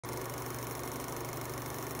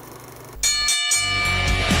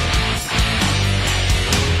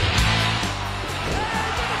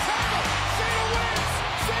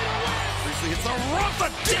The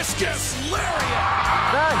discus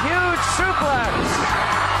lariat. The huge suplex.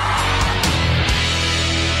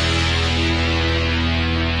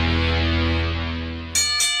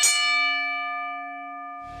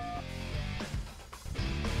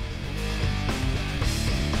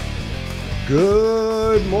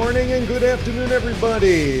 Good morning and good afternoon,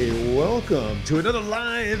 everybody. Welcome to another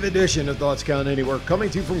live edition of Thoughts Count Anywhere, coming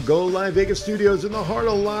to you from Go Live Vegas Studios in the heart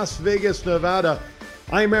of Las Vegas, Nevada.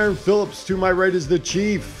 I'm Aaron Phillips. To my right is the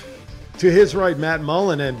Chief. To his right, Matt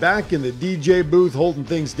Mullen. And back in the DJ booth, holding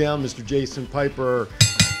things down, Mr. Jason Piper.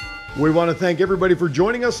 We want to thank everybody for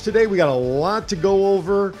joining us today. We got a lot to go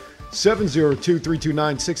over.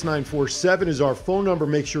 702-329-6947 is our phone number.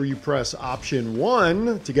 Make sure you press option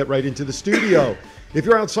 1 to get right into the studio. If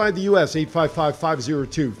you're outside the U.S.,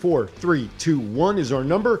 855-502-4321 is our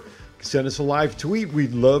number. Send us a live tweet.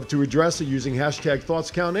 We'd love to address it using hashtag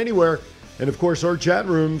ThoughtsCountAnywhere. And, of course, our chat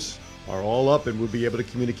rooms are all up, and we'll be able to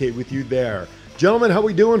communicate with you there. Gentlemen, how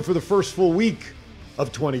we doing for the first full week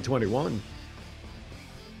of 2021?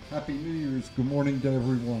 Happy New Year's. Good morning to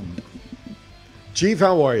everyone. Chief,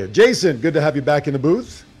 how are you? Jason, good to have you back in the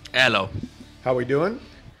booth. Hello. How we doing?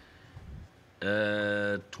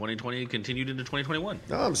 2020 continued into 2021.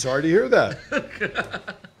 Oh, I'm sorry to hear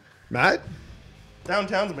that. Matt?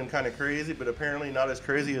 Downtown's been kind of crazy, but apparently not as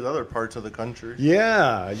crazy as other parts of the country.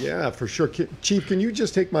 Yeah, for sure. Chief, can you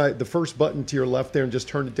just take the first button to your left there and just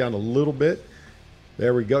turn it down a little bit?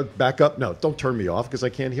 There we go. Back up. No, don't turn me off because I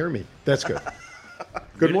can't hear me. That's good.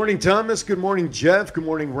 Good morning, Thomas. Good morning, Jeff. Good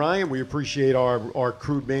morning, Ryan. We appreciate our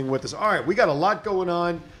crew being with us. All right, we got a lot going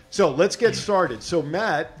on. So let's get started. So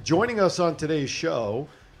Matt, joining us on today's show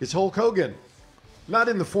is Hulk Hogan. Not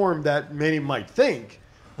in the form that many might think,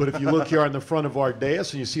 but if you look here on the front of our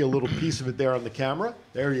dais and you see a little piece of it there on the camera,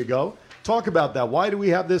 there you go. Talk about that. Why do we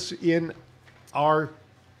have this in our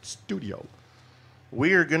studio?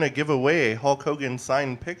 We are going to give away a Hulk Hogan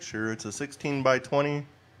signed picture. It's a 16 by 20.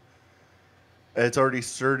 It's already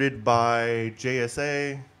certed by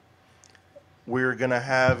JSA. We're going to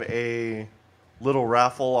have a little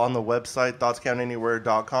raffle on the website,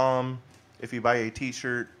 thoughtscountanywhere.com. If you buy a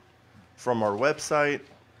t-shirt from our website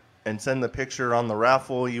and send the picture on the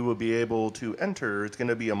raffle, you will be able to enter. It's going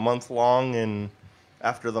to be a month long, and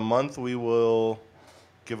after the month, we will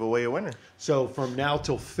give away a winner. So from now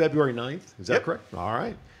till February 9th, is that Yep. correct? All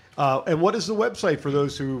right. And what is the website for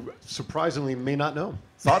those who surprisingly may not know?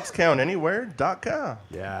 thoughtscountanywhere.com.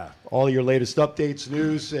 Yeah, all your latest updates,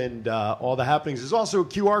 news, and all the happenings. There's also a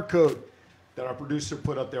QR code that our producer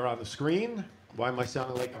put up there on the screen. Why am I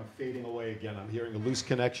sounding like I'm fading away again? I'm hearing a loose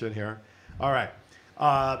connection here. All right.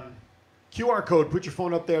 QR code, put your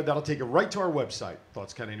phone up there. That'll take you right to our website,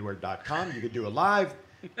 thoughtscountanywhere.com. You can do it live.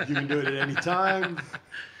 You can do it at any time.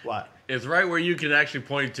 What? It's right where you can actually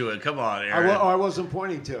point to it. Come on, Aaron. I wasn't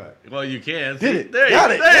pointing to it. Well, you can. Did it. There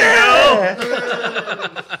Got you, it. There you go.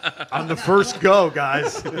 I'm the first go,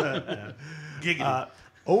 guys. Giggity.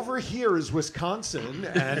 Over here is Wisconsin,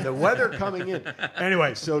 and the weather coming in.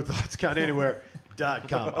 Anyway, so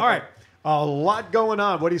thoughtscountanywhere.com. All right, a lot going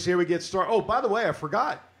on. What do you say we get started? Oh, by the way, I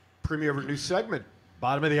forgot. Premiere of a new segment,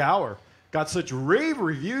 bottom of the hour. Got such rave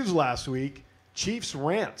reviews last week. Chiefs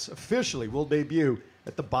Rants officially will debut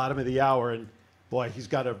at the bottom of the hour, and boy, he's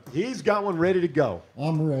got one ready to go.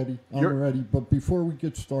 I'm ready. I'm ready. But before we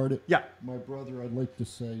get started, Yeah. my brother, I'd like to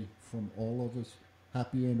say from all of us,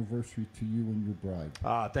 happy anniversary to you and your bride.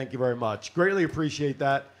 Thank you very much. Greatly appreciate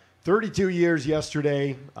that. 32 years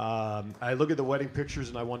yesterday. I look at the wedding pictures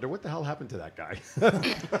and I wonder what the hell happened to that guy.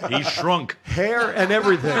 He shrunk. Hair and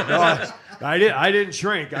everything. No, I didn't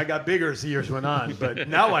shrink. I got bigger as the years went on, but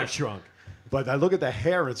now I've shrunk. But I look at the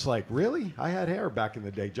hair. It's like, really? I had hair back in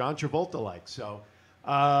the day, John Travolta-like. So,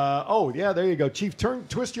 yeah, there you go, Chief.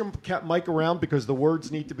 Twist your mic around because the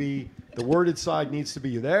worded side needs to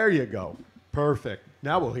be. There you go. Perfect.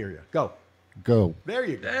 Now we'll hear you. Go. There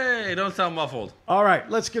you go. Hey, don't sound muffled. All right,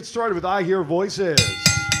 let's get started with I Hear Voices.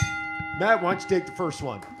 Matt, why don't you take the first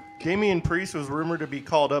one? Damian Priest was rumored to be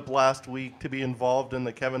called up last week to be involved in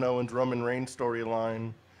the Kevin Owens-Roman Reigns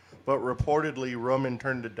storyline, but reportedly Roman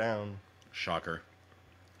turned it down. Shocker.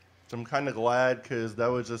 So I'm kind of glad because that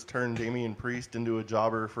would just turn Damian Priest into a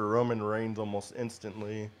jobber for Roman Reigns almost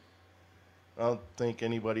instantly. I don't think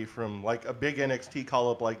anybody from like a big NXT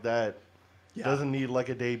call-up like that doesn't need like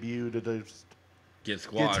a debut to just Get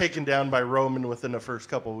squashed. get taken down by Roman within the first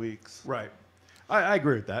couple weeks. Right. I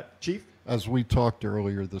agree with that. Chief? As we talked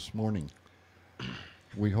earlier this morning,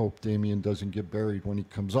 we hope Damian doesn't get buried when he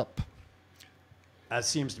comes up. As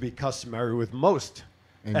seems to be customary with most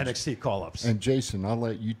NXT call-ups. And Jason, I'll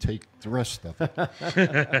let you take the rest of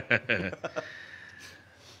it.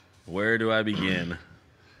 Where do I begin?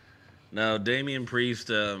 Now, Damian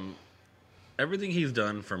Priest, everything he's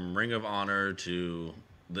done from Ring of Honor to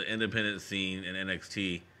the independent scene in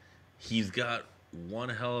NXT, he's got one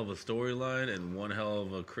hell of a storyline and one hell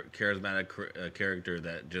of a charismatic character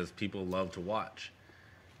that just people love to watch.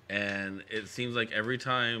 And it seems like every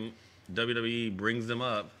time WWE brings them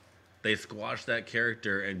up, they squash that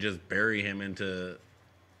character and just bury him into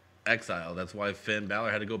exile. That's why Finn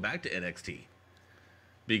Balor had to go back to NXT,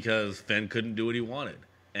 because Finn couldn't do what he wanted.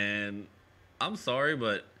 And I'm sorry,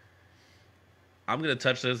 but I'm going to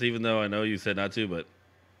touch this even though I know you said not to, but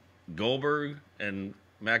Goldberg and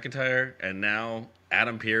McIntyre and now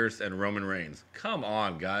Adam Pearce and Roman Reigns. Come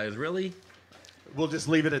on, guys. Really? We'll just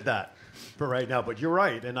leave it at that for right now. But you're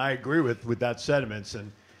right, and I agree with that sentiments,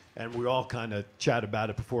 and we all kind of chat about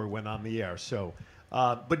it before we went on the air. So,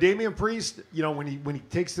 but Damian Priest, you know, when he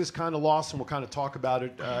takes this kind of loss, and we'll kind of talk about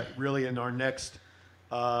it really in our next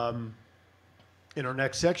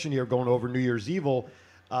section here, going over New Year's Evil.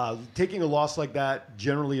 Taking a loss like that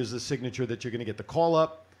generally is the signature that you're going to get the call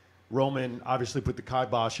up. Roman obviously put the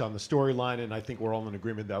kibosh on the storyline, and I think we're all in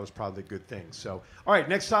agreement that was probably a good thing. So, all right,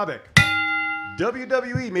 next topic.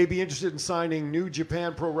 WWE may be interested in signing New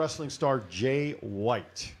Japan Pro Wrestling star Jay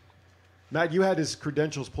White. Matt, you had his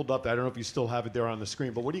credentials pulled up. I don't know if you still have it there on the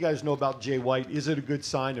screen, but what do you guys know about Jay White? Is it a good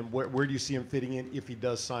sign, and where do you see him fitting in if he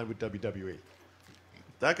does sign with WWE?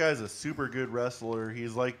 That guy's a super good wrestler.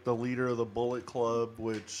 He's like the leader of the Bullet Club,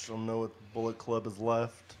 which I don't know what Bullet Club is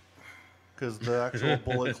left, because the actual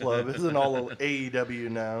Bullet Club isn't all AEW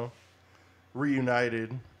now,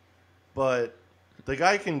 reunited. But the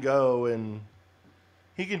guy can go, and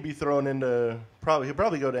he can be thrown into he'll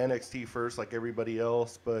probably go to NXT first like everybody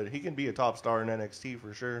else, but he can be a top star in NXT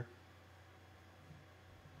for sure.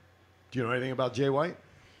 Do you know anything about Jay White?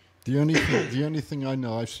 The only thing I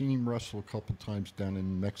know, I've seen him wrestle a couple times down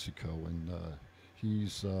in Mexico, and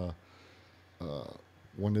he's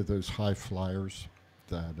one of those high flyers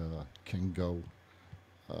that can go,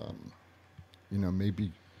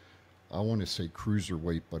 maybe, I want to say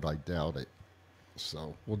cruiserweight, but I doubt it.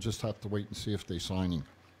 So we'll just have to wait and see if they sign him.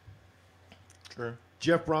 Sure.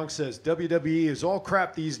 Jeff Bronx says, WWE is all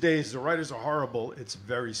crap these days. The writers are horrible. It's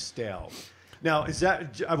very stale. Now,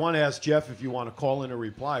 I want to ask Jeff if you want to call in a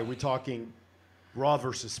reply. Are we talking Raw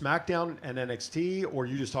versus SmackDown and NXT, or are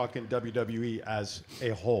you just talking WWE as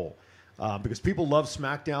a whole? Because people love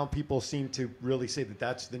SmackDown. People seem to really say that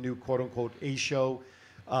that's the new quote-unquote A show.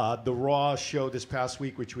 The Raw show this past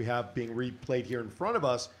week, which we have being replayed here in front of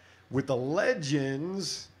us, with the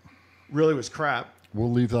Legends, really was crap.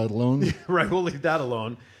 We'll leave that alone. Right, we'll leave that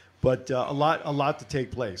alone. But a lot to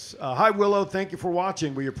take place. Hi, Willow. Thank you for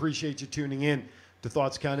watching. We appreciate you tuning in to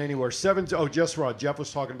Thoughts Count Anywhere. Just Raw. Jeff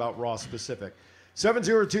was talking about Raw specific.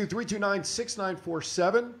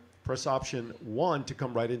 702-329-6947. Press option 1 to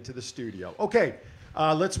come right into the studio. Okay,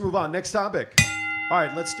 let's move on. Next topic. All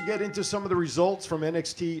right, let's get into some of the results from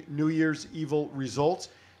NXT New Year's Evil results.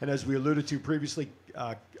 And as we alluded to previously,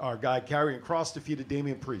 our guy Karrion Kross defeated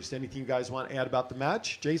Damian Priest. Anything you guys want to add about the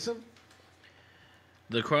match? Jason?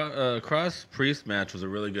 The Cross Priest match was a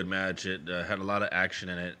really good match. It had a lot of action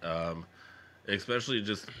in it, especially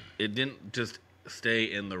it didn't just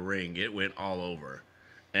stay in the ring. It went all over.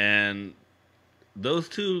 And those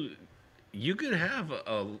two, you could have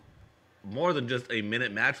a more than just a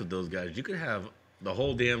minute match with those guys. You could have the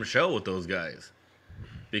whole damn show with those guys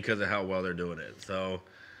because of how well they're doing it. So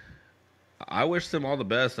I wish them all the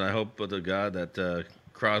best, and I hope to God that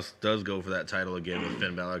Cross does go for that title again with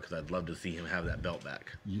Finn Balor, because I'd love to see him have that belt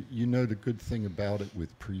back. You know the good thing about it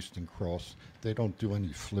with Priest and Cross, they don't do any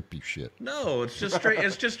flippy shit. No, it's just straight.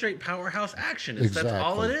 It's just straight powerhouse action. That's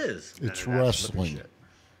all it is. It's wrestling.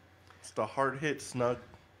 It's the hard hit, snug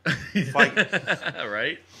fight.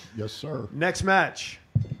 Right? Yes, sir. Next match.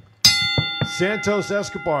 Santos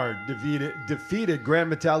Escobar defeated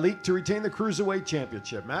Grand Metalik to retain the Cruiserweight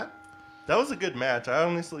Championship. Matt? That was a good match. I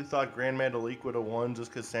honestly thought Grand Metalik would have won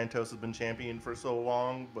just because Santos has been champion for so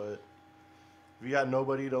long. But if you got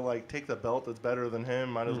nobody to take the belt that's better than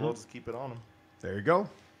him, might as well just keep it on him. There you go.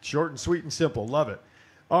 Short and sweet and simple. Love it.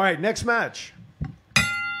 All right, next match.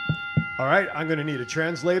 All right, I'm going to need a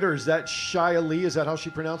translator. Is that Shia Lee? Is that how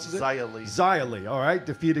she pronounces it? Xia Li. Xia Li. All right,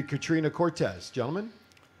 defeated Katrina Cortez. Gentlemen?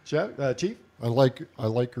 Chief? I like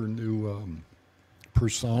her new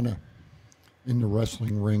persona in the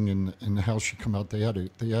wrestling ring and how she come out. They had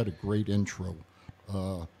a great intro.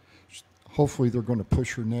 Hopefully they're going to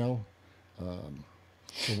push her now.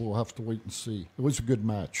 So we'll have to wait and see. It was a good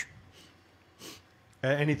match.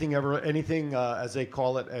 Anything, as they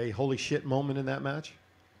call it, a holy shit moment in that match?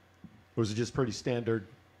 Or was it just pretty standard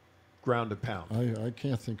ground and pound. I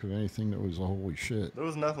can't think of anything that was a holy shit. There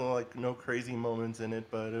was nothing like no crazy moments in it,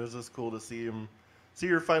 but it was just cool to see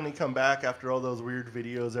her finally come back after all those weird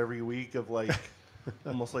videos every week of like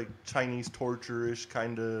almost like Chinese torture-ish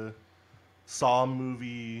kind of Saw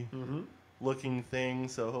movie looking thing.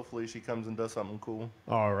 So hopefully she comes and does something cool.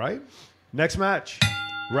 All right. Next match.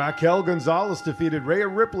 Raquel Gonzalez defeated Rhea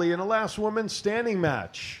Ripley in a last woman standing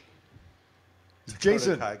match.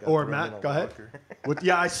 Jason Kai got or thrown in Matt, a go ahead. locker.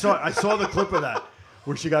 Yeah, I saw the clip of that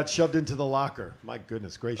where she got shoved into the locker. My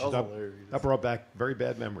goodness gracious. That was hilarious. That brought back very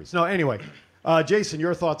bad memories. No, anyway. Jason,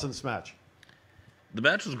 your thoughts on this match? The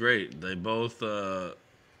match was great. They both,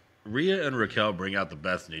 Rhea and Raquel bring out the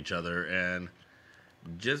best in each other, and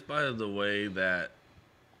just by the way that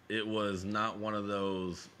it was not one of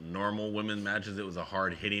those normal women matches, it was a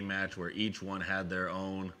hard-hitting match where each one had their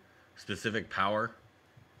own specific power.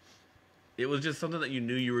 It was just something that you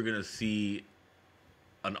knew you were going to see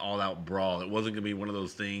an all-out brawl. It wasn't going to be one of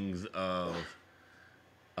those things of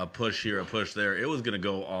a push here, a push there. It was going to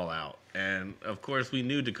go all out. And, of course, we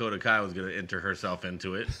knew Dakota Kai was going to enter herself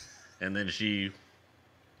into it. And then she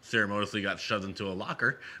ceremoniously got shoved into a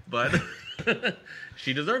locker. But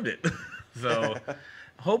she deserved it. So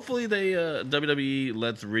hopefully WWE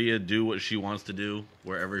lets Rhea do what she wants to do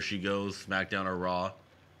wherever she goes, SmackDown or Raw.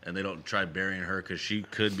 And they don't try burying her because she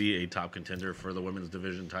could be a top contender for the women's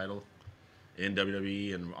division title in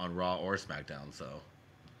WWE and on Raw or SmackDown. So,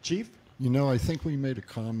 Chief? You know, I think we made a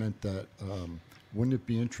comment that wouldn't it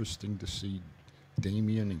be interesting to see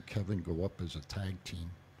Damian and Kevin go up as a tag team?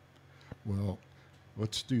 Well,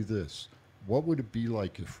 let's do this. What would it be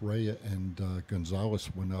like if Rhea and Gonzalez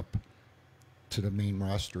went up to the main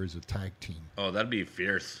roster as a tag team? oh, that'd be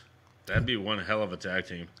fierce. That'd be one hell of a tag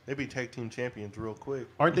team. They'd be tag team champions real quick.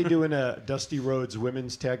 Aren't they doing a Dusty Rhodes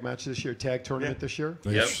women's tag match this year, tag tournament this year?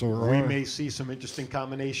 They Yep. sure We are. may see some interesting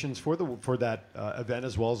combinations for that event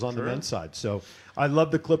as well as on the men's side. So I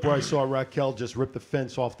love the clip where I saw Raquel just rip the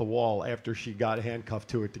fence off the wall after she got handcuffed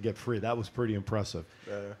to it to get free. That was pretty impressive.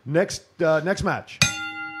 Next match.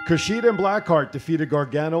 Kushida and Blackheart defeated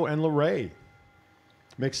Gargano and LeRae.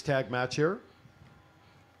 Mixed tag match here.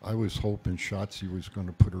 I was hoping Shotzi was going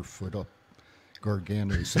to put her foot up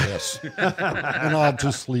Gargano's ass. And I'll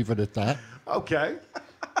just leave it at that. Okay.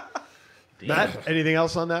 Matt, anything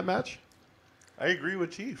else on that match? I agree with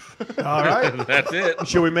Chief. All right. That's it.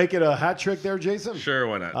 Should we make it a hat trick there, Jason? Sure,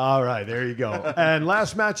 why not? All right, there you go. And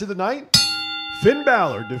last match of the night, Finn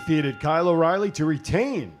Balor defeated Kyle O'Reilly to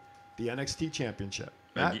retain the NXT Championship.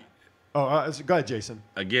 Matt? Go ahead, Jason.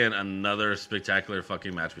 Again, another spectacular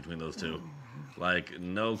fucking match between those two. Like,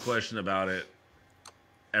 no question about it.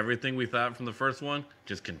 Everything we thought from the first one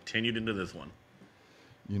just continued into this one.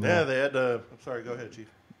 You know, Yeah, they had to. Sorry, go ahead, Chief.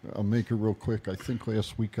 I'll make it real quick. I think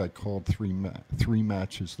last week I called three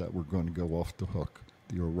matches that were going to go off the hook.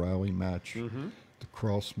 The O'Reilly match, the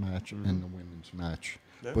Cross match, and the women's match.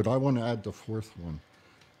 Yeah. But I want to add the fourth one.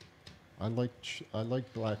 I like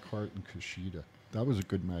Blackheart and Kushida. That was a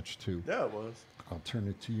good match, too. Yeah, it was. I'll turn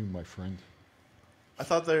it to you, my friend. I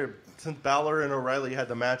thought since Balor and O'Reilly had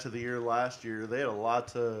the match of the year last year, they had a lot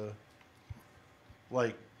to,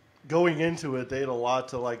 like, going into it, they had a lot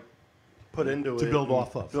to, like, put into it. To build and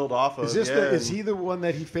off of. Build off of, Is this yeah, is he the one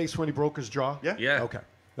that he faced when he broke his jaw? Yeah. Yeah. Okay.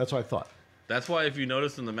 That's what I thought. That's why if you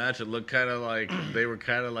noticed in the match, it looked kind of like they were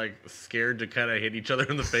kind of like scared to kind of hit each other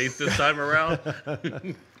in the face this time around.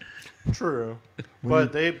 True.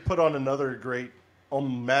 But they put on another great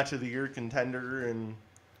match of the year contender, and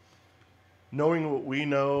knowing what we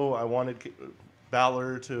know, I wanted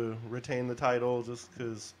Balor to retain the title just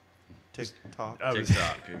because TikTok.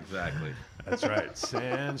 TikTok, exactly. That's right.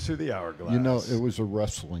 Sands through the hourglass. You know, it was a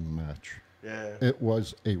wrestling match. Yeah. It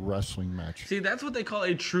was a wrestling match. See, that's what they call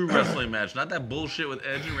a true wrestling match, not that bullshit with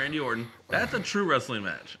Edge and Randy Orton. That's a true wrestling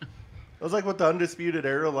match. It was like with the Undisputed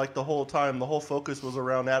Era, like the whole time, the whole focus was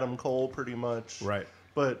around Adam Cole pretty much. Right.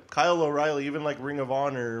 But Kyle O'Reilly, even like Ring of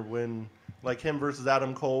Honor, when like him versus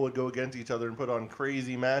Adam Cole would go against each other and put on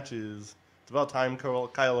crazy matches, it's about time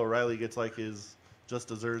Kyle O'Reilly gets like his just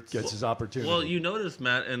desserts. Gets his opportunity. Well, you notice,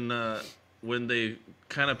 Matt, and when they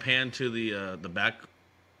kind of panned to the back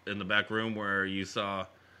in the back room where you saw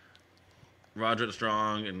Roderick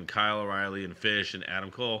Strong and Kyle O'Reilly and Fish and Adam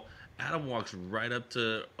Cole, Adam walks right up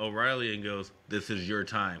to O'Reilly and goes, "This is your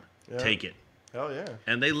time. Yeah. Take it." Hell yeah.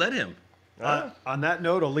 And they let him. On that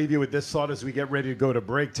note, I'll leave you with this thought as we get ready to go to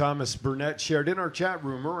break. Thomas Burnett shared in our chat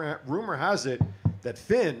room, rumor has it that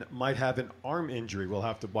Finn might have an arm injury. We'll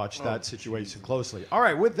have to watch that situation closely. All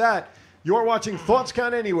right, with that, you're watching Thoughts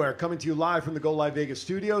Count Anywhere, coming to you live from the Go Live Vegas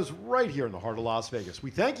studios right here in the heart of Las Vegas. We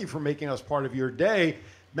thank you for making us part of your day.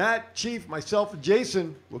 Matt, Chief, myself, and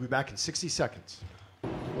Jason will be back in 60 seconds.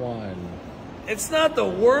 It's not the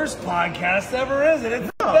worst podcast ever, is it? It's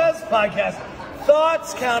the best podcast.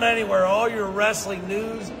 Thoughts count anywhere. All your wrestling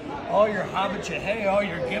news, all your hobbit all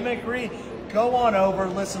your gimmickry. Go on over,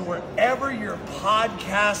 listen wherever your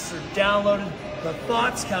podcasts are downloaded. The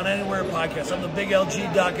Thoughts Count Anywhere podcast. I'm the big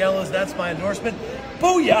LG Doc Ellis. That's my endorsement.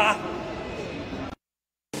 Booyah!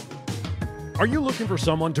 Are you looking for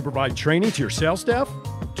someone to provide training to your sales staff?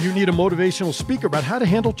 Do you need a motivational speaker about how to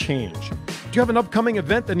handle change? Do you have an upcoming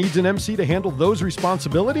event that needs an MC to handle those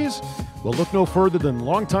responsibilities? Well, look no further than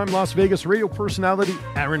longtime Las Vegas radio personality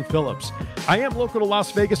Aaron Phillips. I am local to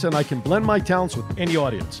Las Vegas and I can blend my talents with any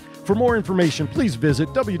audience. For more information, please visit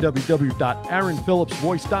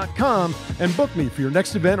www.aaronphillipsvoice.com and book me for your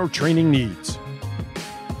next event or training needs.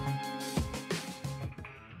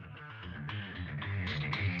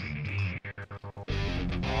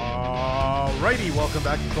 Alrighty, welcome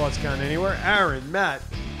back to Thoughts Count Anywhere. Aaron, Matt,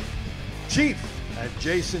 Chief, and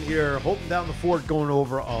Jason here, holding down the fort, going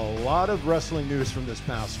over a lot of wrestling news from this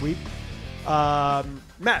past week.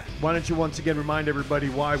 Matt, why don't you once again remind everybody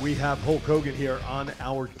why we have Hulk Hogan here on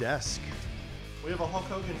our desk? We have a Hulk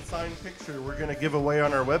Hogan signed picture we're going to give away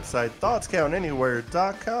on our website,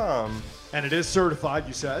 thoughtscountanywhere.com. And it is certified,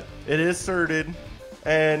 you said? It is certed,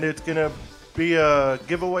 and it's going to be a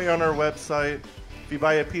giveaway on our website. If you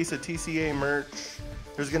buy a piece of TCA merch,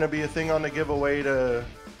 there's going to be a thing on the giveaway to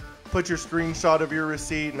put your screenshot of your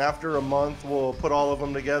receipt, and after a month, we'll put all of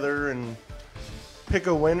them together and pick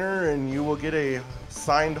a winner, and you will get a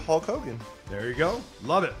signed Hulk Hogan. There you go.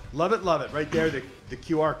 Love it. Love it. Love it. Right there, the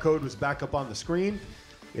QR code was back up on the screen.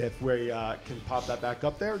 If we can pop that back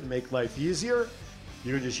up there to make life easier,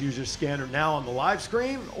 you can just use your scanner now on the live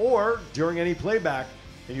screen or during any playback,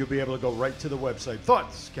 and you'll be able to go right to the website,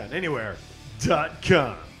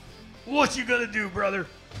 thoughtscountanywhere.com. What you gonna do, brother?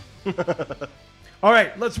 All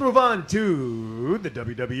right, let's move on to the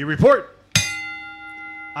WWE report.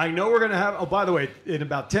 I know we're going to have, oh, by the way, in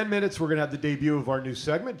about 10 minutes, we're going to have the debut of our new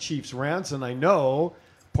segment, Chiefs Rants, and I know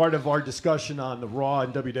part of our discussion on the Raw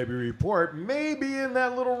and WWE report may be in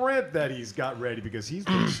that little rant that he's got ready because he's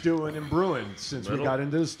been stewing and brewing since we got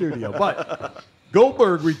into the studio. But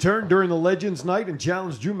Goldberg returned during the Legends Night and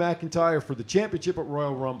challenged Drew McIntyre for the championship at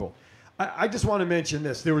Royal Rumble. I just want to mention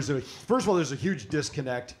this. First of all, there's a huge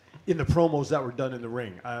disconnect in the promos that were done in the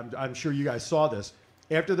ring. I'm sure you guys saw this.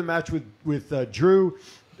 After the match with Drew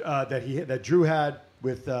that Drew had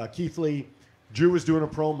with Keith Lee, Drew was doing a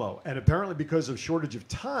promo, and apparently because of shortage of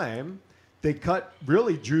time, they cut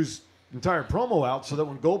really Drew's entire promo out so that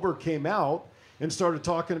when Goldberg came out and started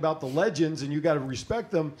talking about the legends, and you got to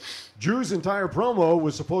respect them, Drew's entire promo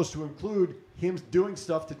was supposed to include him doing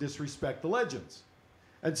stuff to disrespect the legends.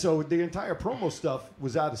 And so the entire promo stuff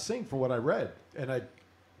was out of sync from what I read.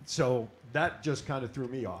 So that just kind of threw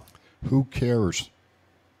me off. Who cares?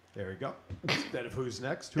 There you go. Instead of who's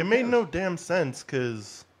next. It made no damn sense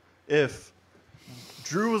because if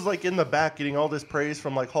Drew was like in the back getting all this praise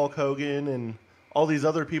from like Hulk Hogan and all these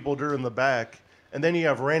other people during the back, and then you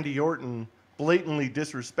have Randy Orton blatantly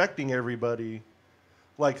disrespecting everybody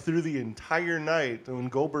like through the entire night. And when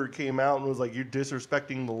Goldberg came out and was like, "You're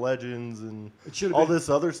disrespecting the legends," and all this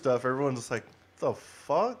other stuff, everyone's just like, "The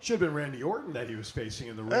fuck?" Should have been Randy Orton that he was facing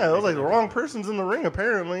in the ring. Yeah, it was like the wrong person's in the ring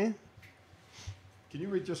apparently. Can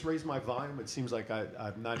you just raise my volume? It seems like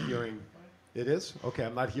I'm not hearing. It is? Okay,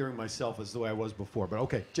 I'm not hearing myself as the way I was before. But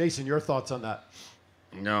okay, Jason, your thoughts on that?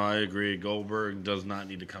 No, I agree. Goldberg does not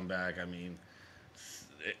need to come back. I mean,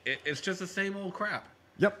 it's just the same old crap.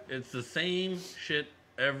 Yep. It's the same shit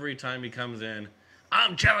every time he comes in.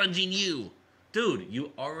 I'm challenging you. Dude,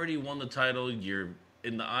 you already won the title. You're,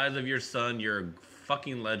 in the eyes of your son, you're a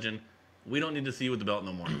fucking legend. We don't need to see you with the belt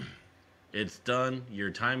no more. It's done. Your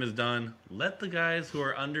time is done. Let the guys who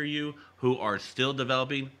are under you, who are still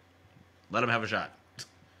developing, let them have a shot.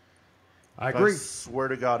 I agree. I swear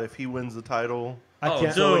to God, if he wins the title,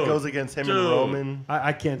 so it goes against him and Roman.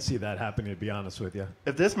 I can't see that happening, to be honest with you.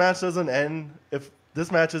 If this match doesn't end, if this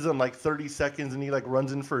match isn't like 30 seconds and he like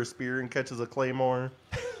runs in for a spear and catches a Claymore,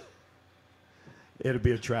 it'll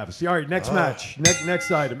be a travesty. All right, next match. Next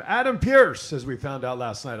item. Adam Pearce, as we found out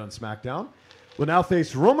last night on SmackDown, will now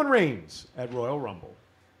face Roman Reigns at Royal Rumble.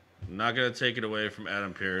 Not going to take it away from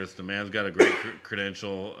Adam Pearce. The man's got a great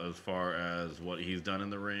credential as far as what he's done in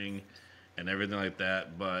the ring and everything like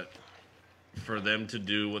that. But for them to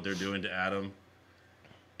do what they're doing to Adam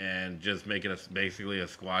and just make it basically a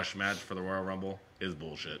squash match for the Royal Rumble is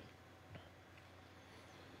bullshit.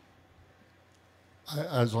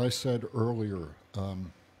 As I said earlier,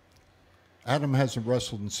 Adam hasn't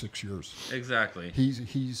wrestled in 6 years. Exactly.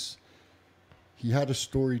 He's he had a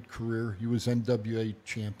storied career. He was NWA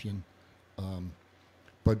champion.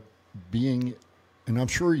 But being, and I'm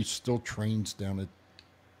sure he still trains down at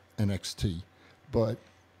NXT, but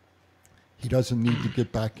he doesn't need to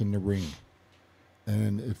get back in the ring.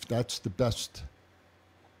 And if that's the best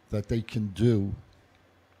that they can do,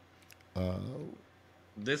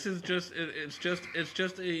 this is just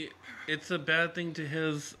it's a bad thing to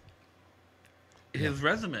his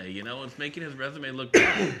resume. You know, it's making his resume look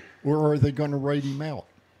bad. or are they going to write him out?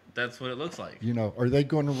 That's what it looks like. You know, are they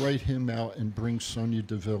going to write him out and bring Sonya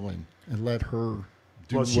Deville in and let her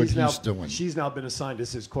do what she's he's doing? She's now been assigned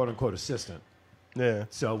as his quote-unquote assistant. Yeah.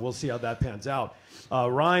 So we'll see how that pans out.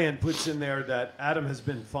 Ryan puts in there that Adam has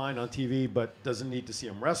been fine on TV, but doesn't need to see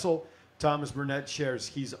him wrestle. Thomas Burnett shares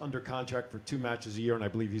he's under contract for 2 matches a year, and I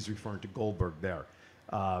believe he's referring to Goldberg there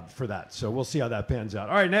for that. So we'll see how that pans out.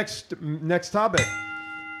 All right, next topic.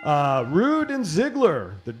 Rude and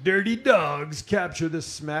Ziggler, the Dirty Dogs, capture the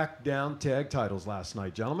SmackDown tag titles last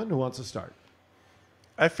night. Gentlemen, who wants to start?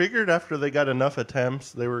 I figured after they got enough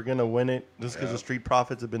attempts, they were going to win it just because the Street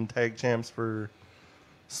Profits have been tag champs for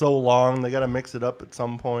so long. They got to mix it up at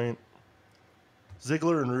some point.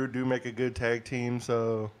 Ziggler and Rude do make a good tag team,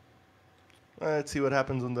 so let's see what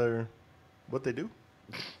happens when what they do.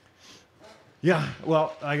 Yeah,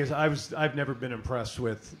 well, I guess I've never been impressed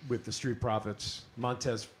with the Street Profits.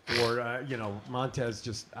 Montez Ford, Montez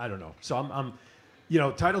just, I don't know. So I'm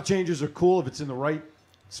title changes are cool if it's in the right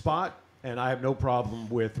spot, and I have no problem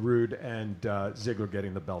with Rude and Ziggler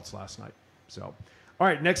getting the belts last night. So, all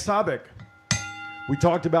right, next topic. We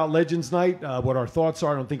talked about Legends Night, what our thoughts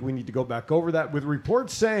are. I don't think we need to go back over that. With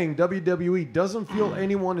reports saying WWE doesn't feel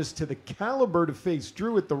anyone is to the caliber to face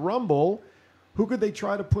Drew at the Rumble, who could they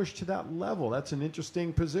try to push to that level? That's an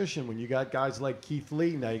interesting position when you got guys like Keith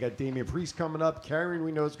Lee. Now you got Damian Priest coming up. Karrion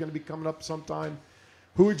we know is going to be coming up sometime.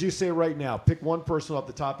 Who would you say right now? Pick one person off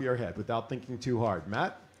the top of your head without thinking too hard.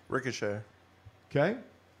 Matt? Ricochet. Okay.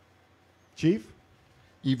 Chief?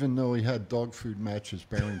 Even though he had dog food matches,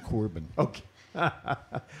 Baron Corbin. Okay.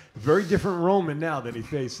 Very different Roman now than he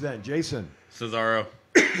faced then. Jason? Cesaro.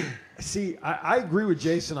 See, I agree with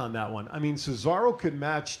Jason on that one. I mean, Cesaro could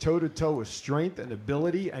match toe-to-toe with strength and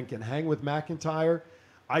ability and can hang with McIntyre.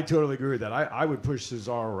 I totally agree with that. I would push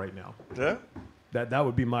Cesaro right now. Yeah? That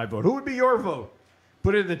would be my vote. Who would be your vote?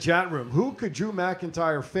 Put it in the chat room. Who could Drew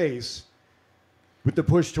McIntyre face with the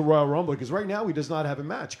push to Royal Rumble? Because right now he does not have a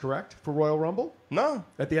match, correct, for Royal Rumble? No.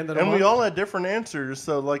 At the end of the month? month? We all had different answers.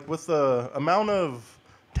 So, like, with the amount of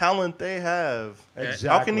talent they have, exactly.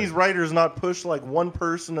 How can these writers not push, like, one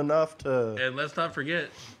person enough to... And let's not forget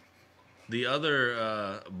the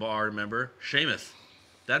other bar member, Sheamus.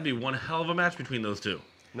 That'd be one hell of a match between those two.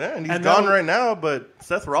 Yeah, and he's gone right now, but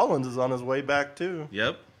Seth Rollins is on his way back, too.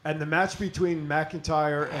 Yep. And the match between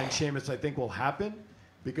McIntyre and Sheamus, I think, will happen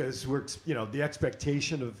because the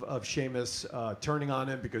expectation of Sheamus turning on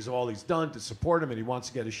him because of all he's done to support him and he wants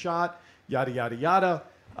to get a shot, yada, yada, yada.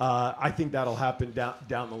 I think that'll happen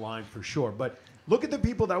down the line for sure. But look at the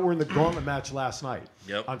people that were in the gauntlet match last night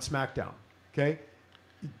on SmackDown, okay?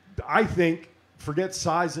 I think, forget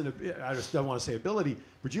size and I just don't want to say ability,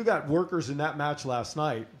 but you got workers in that match last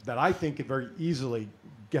night that I think could very easily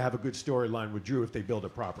have a good storyline with Drew if they build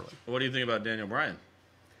it properly. What do you think about Daniel Bryan?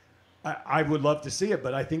 I would love to see it,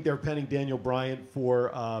 but I think they're penning Daniel Bryan for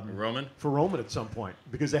Roman at some point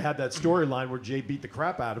because they had that storyline where Jay beat the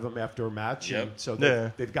crap out of him after a match. Yep. And so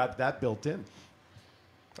they've got that built in.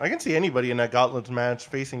 I can see anybody in that gauntlet match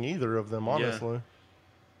facing either of them, honestly. Yeah.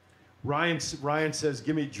 Ryan says,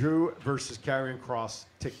 give me Drew versus Karrion Kross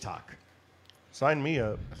TikTok. Sign me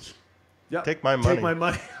up. Yep. Take my money. Take my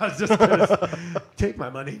money. I was just going to take my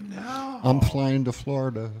money now. I'm flying to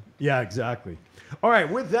Florida. Yeah, exactly. All right,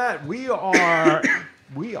 with that, we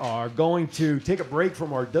are going to take a break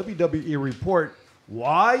from our WWE report.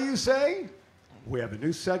 Why, you say? We have a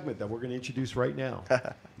new segment that we're going to introduce right now.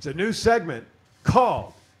 It's a new segment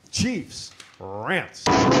called Chiefs Rants.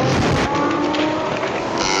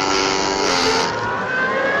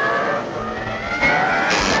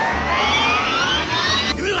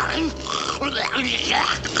 With that,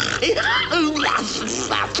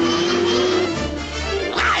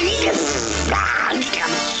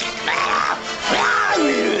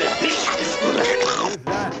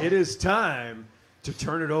 it is time to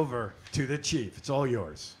turn it over to the Chief. It's all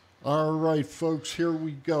yours. All right, folks, here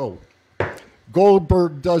we go.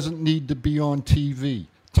 Goldberg doesn't need to be on TV.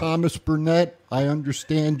 Thomas Burnett, I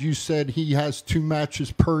understand you said he has 2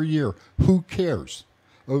 matches per year. Who cares?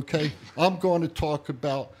 Okay? I'm going to talk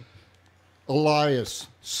about Elias,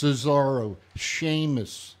 Cesaro,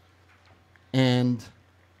 Sheamus, and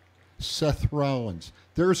Seth Rollins.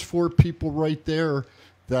 There's 4 people right there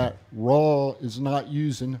that Raw is not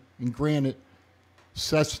using. And granted,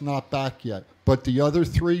 Seth's not back yet. But the other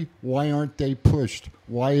 3, why aren't they pushed?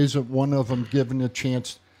 Why isn't one of them given a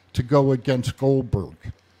chance to go against Goldberg?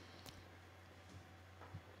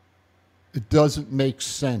 It doesn't make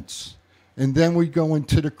sense. And then we go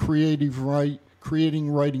into the creating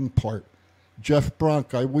writing part. Jeff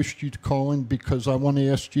Bronk, I wished you'd call in because I want to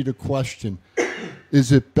ask you the question.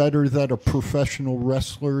 Is it better that a professional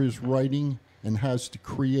wrestler is writing and has the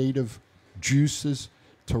creative juices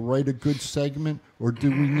to write a good segment, or do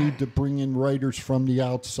we need to bring in writers from the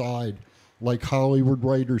outside, like Hollywood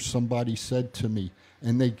writers, somebody said to me,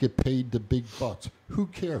 and they get paid the big bucks? Who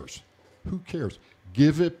cares? Who cares?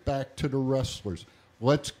 Give it back to the wrestlers.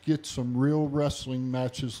 Let's get some real wrestling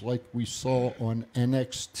matches like we saw on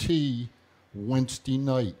NXT Wednesday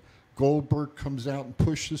night. Goldberg comes out and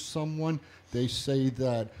pushes someone. They say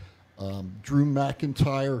that Drew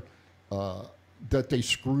McIntyre, that they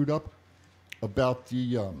screwed up about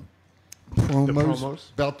the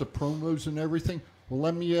promos and everything. Well,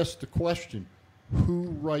 let me ask the question. Who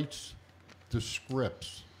writes the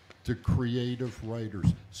scripts? The creative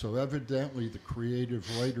writers. So evidently the creative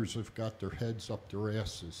writers have got their heads up their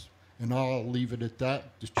asses. And I'll leave it at that.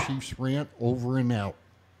 The Chiefs rant over and out.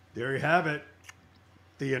 There you have it.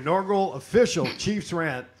 The inaugural official Chiefs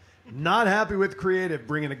rant. Not happy with creative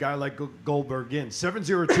bringing a guy like Goldberg in.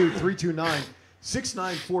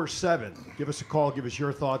 702-329-6947. Give us a call. Give us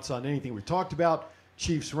your thoughts on anything we talked about.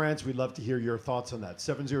 Chiefs rants. We'd love to hear your thoughts on that.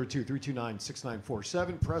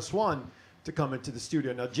 702-329-6947. Press 1 to come into the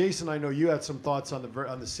studio. Now, Jason, I know you had some thoughts on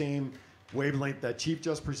the same wavelength that Chief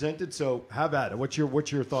just presented. So have at it. What's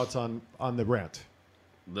your thoughts on the rant?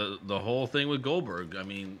 The whole thing with Goldberg. I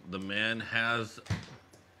mean, the man has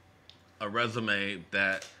a resume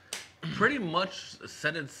that pretty much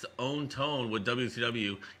set its own tone with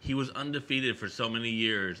WCW. He was undefeated for so many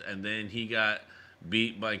years, and then he got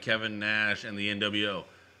beat by Kevin Nash and the NWO.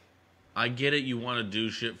 I get it, you want to do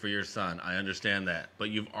shit for your son. I understand that. But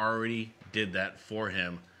you've already did that for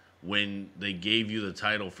him when they gave you the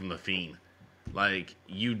title from The Fiend. Like,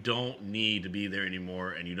 you don't need to be there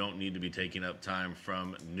anymore, and you don't need to be taking up time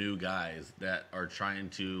from new guys that are trying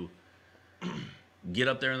to get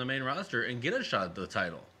up there in the main roster and get a shot at the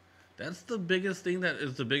title. That's the biggest thing that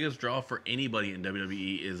is the biggest draw for anybody in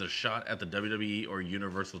WWE is a shot at the WWE or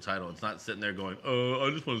Universal title. It's not sitting there going, oh,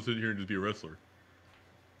 I just want to sit here and just be a wrestler.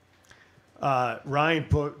 Ryan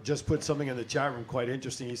just put something in the chat room quite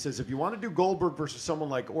interesting. He says, if you want to do Goldberg versus someone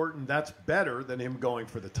like Orton, that's better than him going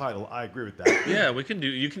for the title. I agree with that. Yeah,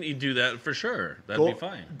 you can do that for sure. That'd be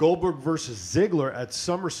fine. Goldberg versus Ziggler at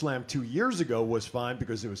SummerSlam 2 years ago was fine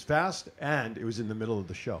because it was fast and it was in the middle of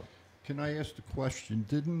the show. Can I ask the question?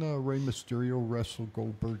 Didn't Rey Mysterio wrestle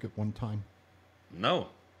Goldberg at one time? No,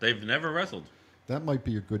 they've never wrestled. That might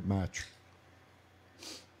be a good match.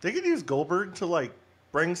 They could use Goldberg to, like,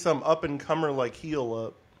 bring some up-and-comer, like, heel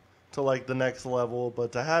up to, like, the next level.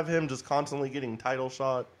 But to have him just constantly getting title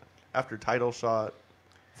shot after title shot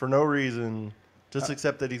for no reason, just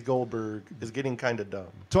accept that he's Goldberg, is getting kind of dumb.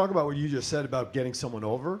 Talk about what you just said about getting someone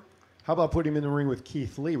over. How about putting him in the ring with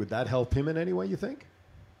Keith Lee? Would that help him in any way, you think?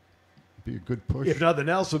 Be a good push. If nothing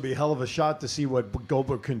else, it would be a hell of a shot to see what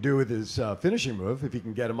Goldberg can do with his finishing move if he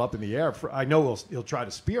can get him up in the air. I know he'll try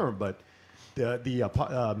to spear him, but the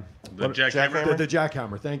jackhammer. The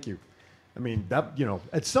jackhammer. Thank you. I mean that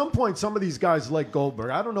at some point some of these guys like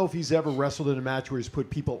Goldberg. I don't know if he's ever wrestled in a match where he's put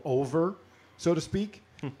people over, so to speak.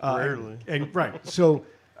 Rarely. And right. So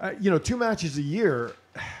 2 matches a year.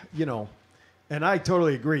 And I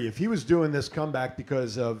totally agree. If he was doing this comeback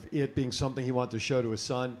because of it being something he wanted to show to his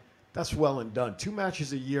son, that's well and done. 2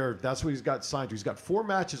 matches a year, that's what he's got signed to. He's got 4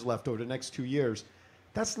 matches left over the next 2 years.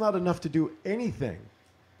 That's not enough to do anything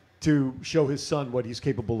to show his son what he's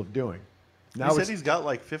capable of doing. Now He said he's got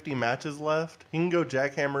like 50 matches left. He can go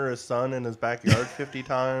jackhammer his son in his backyard 50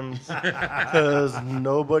 times because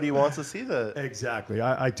nobody wants to see that. Exactly.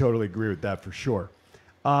 I totally agree with that for sure.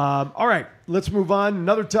 All right, let's move on.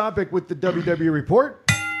 Another topic with the WWE Report.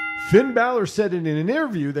 Finn Balor said in an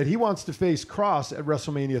interview that he wants to face Cross at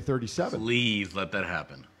WrestleMania 37. Please let that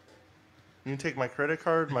happen. You can take my credit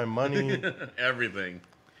card, my money. Everything.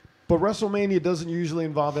 But WrestleMania doesn't usually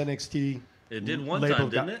involve NXT. It did one time,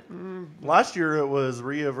 didn't it? Last year it was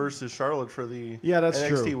Rhea versus Charlotte for the that's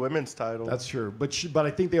NXT true. Women's title. That's true. But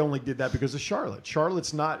I think they only did that because of Charlotte.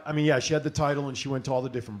 Charlotte's not, she had the title and she went to all the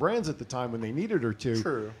different brands at the time when they needed her to.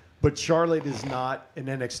 True. But Charlotte is not an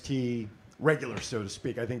NXT regular, so to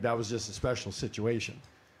speak. I think that was just a special situation.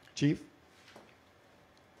 Chief?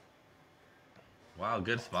 Wow,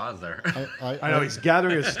 good spas there. I know he's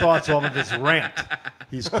gathering his thoughts off of his rant.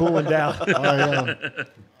 He's cooling down.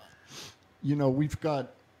 We've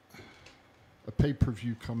got a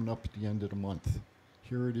pay-per-view coming up at the end of the month.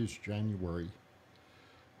 Here it is, January.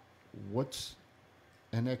 What's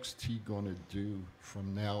NXT going to do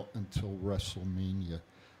from now until WrestleMania?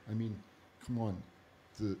 I mean, come on.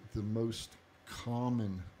 The most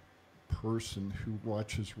common person who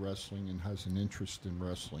watches wrestling and has an interest in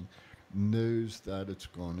wrestling knows that it's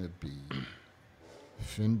going to be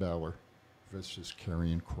Finn Balor versus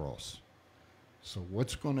Karrion Kross. So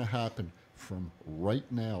what's going to happen from right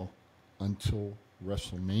now until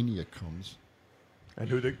WrestleMania comes? And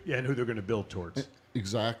who they're going to build towards.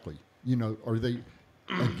 Exactly. Are they,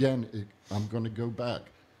 again, I'm going to go back,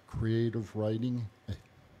 creative writing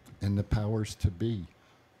and the powers to be.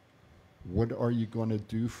 What are you going to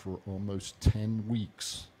do for almost 10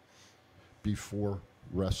 weeks before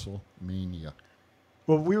WrestleMania?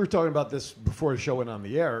 Well, we were talking about this before the show went on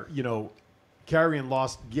the air.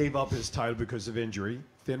 Karrion gave up his title because of injury.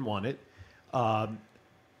 Finn won it. I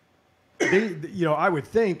would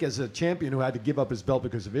think as a champion who had to give up his belt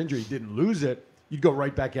because of injury, didn't lose it, you'd go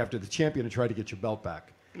right back after the champion and try to get your belt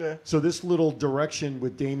back. Yeah. So this little direction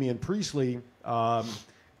with Damian Priestley,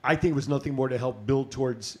 I think was nothing more to help build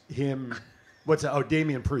towards him. What's that? Oh,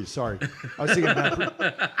 Damian Priest. Sorry. I was thinking about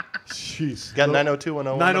Jeez. Got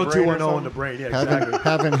 90210 90210 in the brain. Yeah, exactly.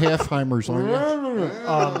 Having Halfheimers on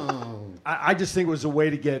you. I just think it was a way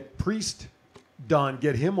to get Priest done,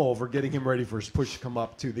 get him over, getting him ready for his push to come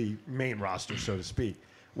up to the main roster, so to speak.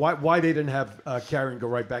 Why they didn't have Karrion go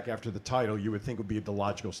right back after the title, you would think would be the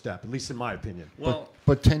logical step, at least in my opinion. Well,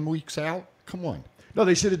 but 10 weeks out? Come on. No,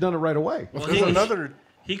 they should have done it right away. well,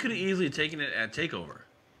 he could have easily taken it at TakeOver.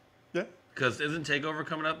 Yeah. Because isn't TakeOver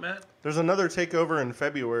coming up, Matt? There's another TakeOver in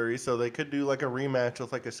February, so they could do like a rematch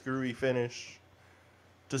with like a screwy finish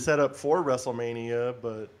to set up for WrestleMania,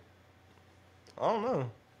 but I don't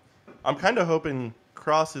know. I'm kind of hoping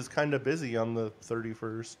Cross is kind of busy on the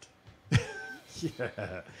 31st.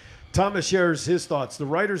 Yeah. Thomas shares his thoughts. The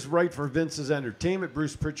writers write for Vince's entertainment.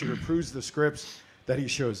 Bruce Pritchard approves the scripts that he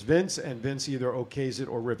shows Vince, and Vince either okays it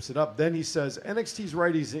or rips it up. Then he says, NXT's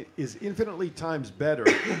writing is infinitely times better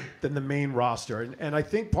than the main roster. And I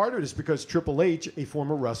think part of it is because Triple H, a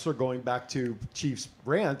former wrestler, going back to Chief's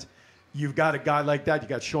rant, you've got a guy like that. You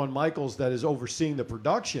got Shawn Michaels that is overseeing the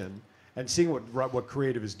production and seeing what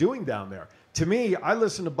creative is doing down there. To me, I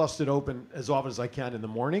listen to Busted Open as often as I can in the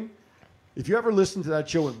morning. If you ever listen to that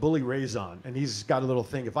show with Bully Ray's on, and he's got a little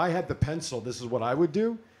thing, if I had the pencil, this is what I would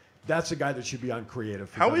do. That's a guy that should be on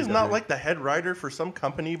creative. How he's not like the head writer for some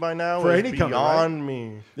company by now For is any company, beyond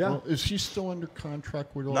me. Yeah. Well, is he still under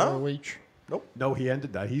contract with No. ROH? Nope. No, he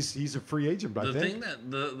ended that. He's a free agent, I The think.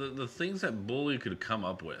 thing that the things that Bully could come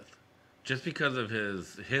up with, just because of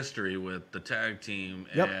his history with the tag team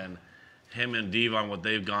Yep. and him and Devon, what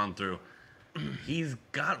they've gone through, he's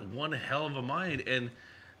got one hell of a mind. And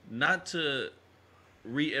not to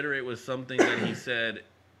reiterate with something that he said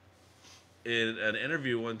in an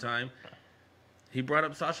interview one time, he brought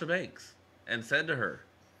up Sasha Banks and said to her,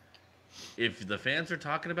 if the fans are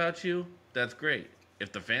talking about you, that's great.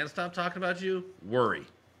 If the fans stop talking about you, worry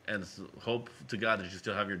and hope to God that you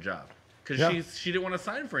still have your job, because she didn't want to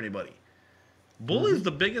sign for anybody. Bully is the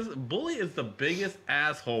biggest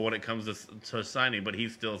asshole when it comes to signing, but he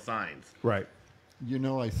still signs. Right.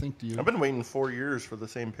 I think I've been waiting 4 years for the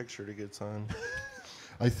same picture to get signed.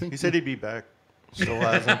 I think He said he'd be back. Still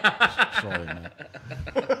hasn't. Sorry, man.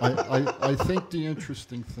 I think the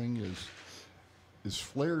interesting thing is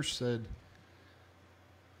Flair said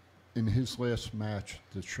in his last match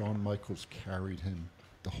that Shawn Michaels carried him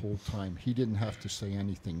the whole time. He didn't have to say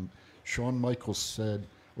anything. Shawn Michaels said,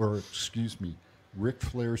 Ric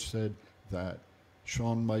Flair said that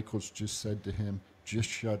Shawn Michaels just said to him, just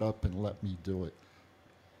shut up and let me do it,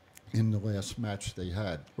 in the last match they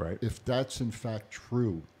had. Right. If that's in fact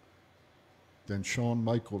true, then Shawn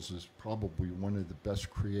Michaels is probably one of the best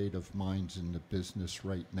creative minds in the business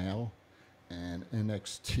right now, and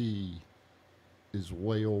NXT is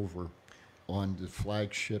way over on the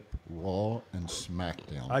flagship Raw and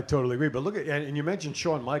SmackDown. I totally agree. But look at, and you mentioned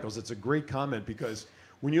Shawn Michaels. It's a great comment because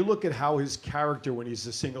when you look at how his character, when he's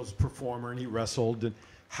a singles performer and he wrestled, and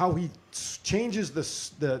how he changes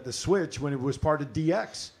the switch when it was part of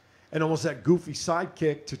DX, and almost that goofy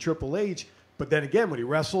sidekick to Triple H. But then again, when he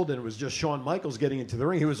wrestled and it was just Shawn Michaels getting into the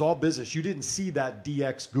ring, he was all business. You didn't see that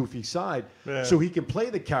DX goofy side. Yeah. So he can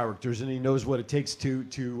play the characters, and he knows what it takes to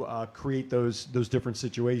create those different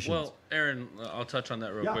situations. Well, Aaron, I'll touch on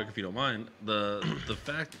that real quick if you don't mind. The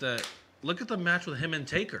fact that, look at the match with him and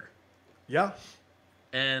Taker. Yeah.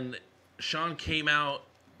 And Shawn came out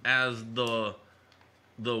as the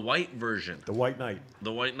white version, The White Knight.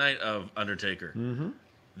 the White Knight of Undertaker. Mm-hmm.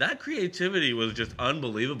 That creativity was just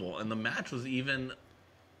unbelievable, and the match was even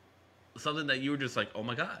something that you were just like, oh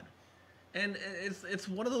my god. And it's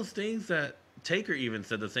one of those things that Taker even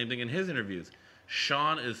said the same thing in his interviews.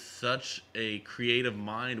 Shawn is such a creative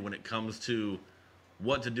mind when it comes to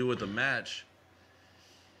what to do with a match.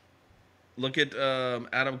 Look at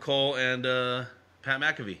Adam Cole and Pat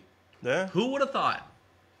McAfee. Yeah. Who would have thought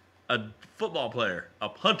a football player, a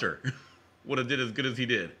punter, would have did as good as he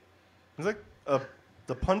did? He's like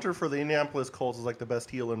the punter for the Indianapolis Colts is like the best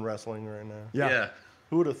heel in wrestling right now. Yeah.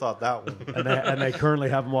 Who would have thought that one? And they currently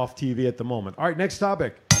have him off TV at the moment. All right, next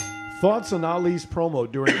topic. Thoughts on Ali's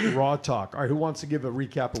promo during Raw Talk. All right, who wants to give a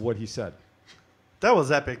recap of what he said? That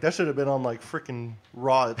was epic. That should have been on like freaking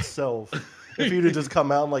Raw itself. If he'd have just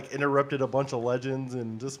come out and like interrupted a bunch of legends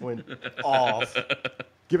and just went off.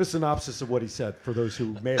 Give a synopsis of what he said for those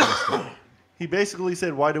who may have missed it. He basically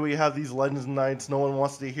said, "Why do we have these Legends nights? No one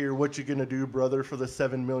wants to hear what you're gonna do, brother, for the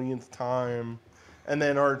 7 millionth time." And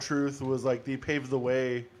then R-Truth was like, "They paved the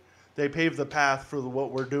way. They paved the path for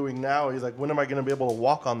what we're doing now." He's like, "When am I gonna be able to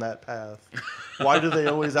walk on that path? Why do they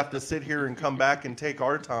always have to sit here and come back and take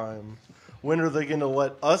our time? When are they gonna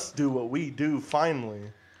let us do what we do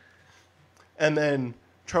finally?" And then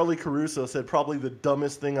Charlie Caruso said probably the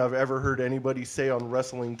dumbest thing I've ever heard anybody say on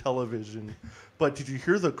wrestling television. "But did you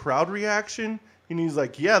hear the crowd reaction?" And he's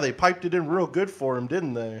like, "Yeah, they piped it in real good for him,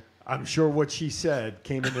 didn't they?" I'm sure what she said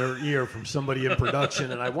came in her ear from somebody in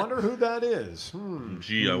production, and I wonder who that is.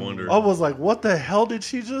 Gee, I wonder. I was like, what the hell did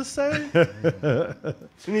she just say? And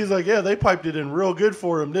he's like, "Yeah, they piped it in real good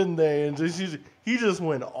for him, didn't they?" And he just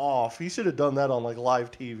went off. He should have done that on like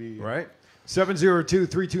live TV. Right?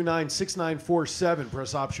 702-329-6947.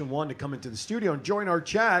 Press option 1 to come into the studio and join our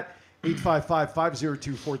chat.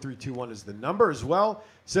 855-502-4321 is the number as well.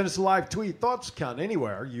 Send us a live tweet. Thoughts count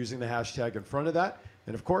anywhere using the hashtag in front of that.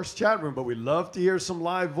 And, of course, chat room. But we love to hear some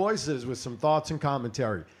live voices with some thoughts and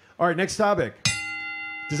commentary. All right, next topic.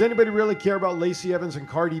 Does anybody really care about Lacey Evans and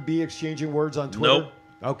Cardi B exchanging words on Twitter? Nope.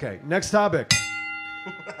 Okay, next topic.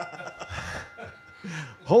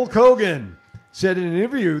 Hulk Hogan said in an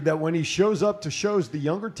interview that when he shows up to shows, the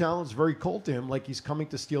younger talent's very cold to him, like he's coming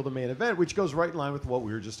to steal the main event, which goes right in line with what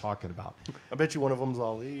we were just talking about. I bet you one of them's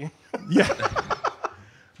Ali. Yeah.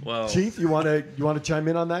 Well, Chief, you want to chime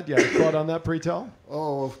in on that? You have a thought on that, pray tell?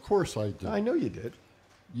 Oh, of course I do. I know you did.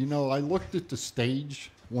 You know, I looked at the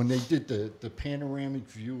stage when they did the panoramic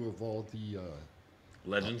view of all the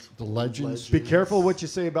legends. legends. Be careful what you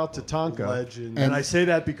say about Tatanka. Legend. And I say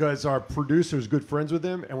that because our producer is good friends with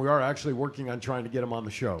him, and we are actually working on trying to get him on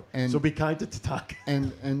the show. And- so be kind to Tatanka.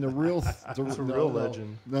 And the real It's a real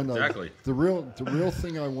legend. No, Exactly. The real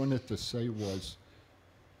thing I wanted to say was,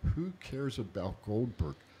 who cares about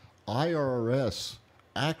Goldberg? IRS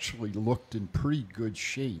actually looked in pretty good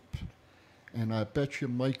shape, and I bet you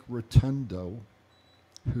Mike Rotundo,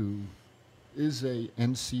 who is a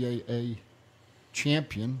NCAA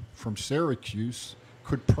champion from Syracuse,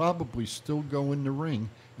 could probably still go in the ring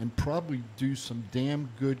and probably do some damn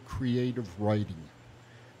good creative writing.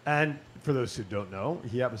 And for those who don't know,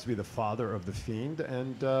 he happens to be the father of The Fiend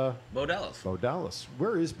and Bo Dallas. Bo Dallas.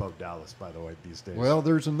 Where is Bo Dallas, by the way, these days? Well,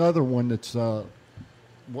 there's another one that's Bo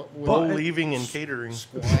But- leaving and catering.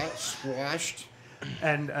 squashed.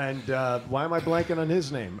 and why am I blanking on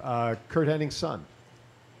his name? Kurt Hennig's son,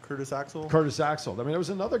 Curtis Axel. Curtis Axel. I mean, there was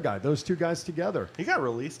another guy. Those two guys together. He got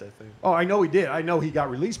released, I think. Oh, I know he did. I know he got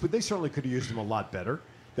released, but they certainly could have used him a lot better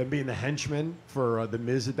than being the henchman for The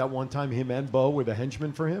Miz at that one time. Him and Bo were the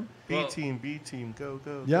henchmen for him. Well- B team, go,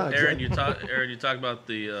 go. Yeah, Aaron, exactly. you talk about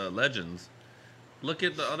the legends. Look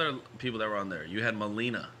at the other people that were on there. You had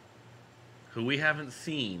Melina, who we haven't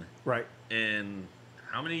seen Right. in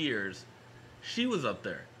how many years. She was up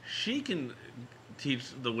there. She can teach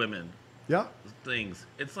the women Yeah. things.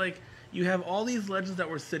 It's like you have all these legends that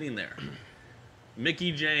were sitting there.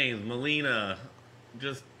 Mickey James, Melina,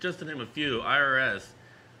 just to name a few. IRS,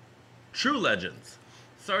 true legends.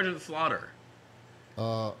 Sergeant Slaughter,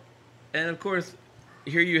 and of course,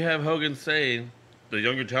 here you have Hogan saying, "The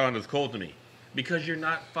younger talent is cold to me," because you're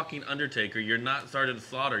not fucking Undertaker. You're not Sergeant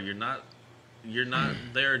Slaughter. You're not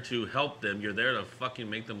there to help them. You're there to fucking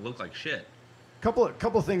make them look like shit. Couple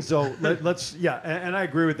of things though. Let's and I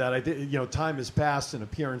agree with that. I did, time has passed, an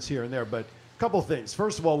appearance here and there, but a couple of things.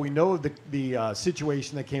 First of all, we know the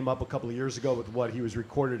situation that came up a couple of years ago with what he was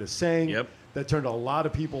recorded as saying. Yep. That turned a lot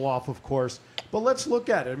of people off, of course. But let's look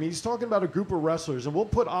at it. I mean, he's talking about a group of wrestlers, and we'll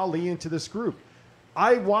put Ali into this group.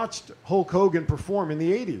 I watched Hulk Hogan perform in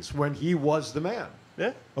the 80s when he was the man.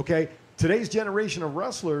 Yeah. Okay, today's generation of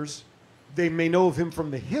wrestlers they may know of him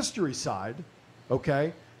from the history side,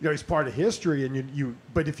 okay? You know, he's part of history, and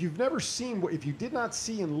but if you've never seen, if you did not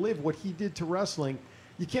see and live what he did to wrestling,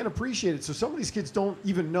 you can't appreciate it. So some of these kids don't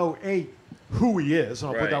even know, who he is,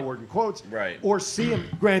 and I'll put that word in quotes, Right. or see him.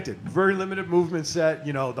 Granted, very limited movement set,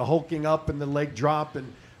 you know, the hulking up and the leg drop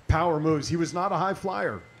and power moves. He was not a high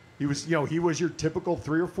flyer. He was, you know, he was your typical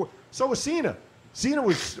 3 or 4. So was Cena. Cena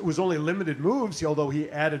was only limited moves, although he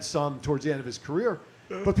added some towards the end of his career.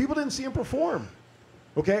 But people didn't see him perform.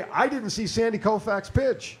 Okay, I didn't see Sandy Koufax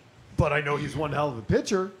pitch, but I know he's one hell of a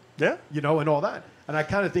pitcher. Yeah. You know, and all that. And I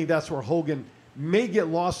kind of think that's where Hogan may get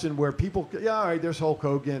lost in, where people, all right, there's Hulk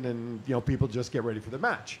Hogan, and, you know, people just get ready for the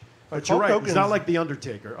match. But you're right. It's not like The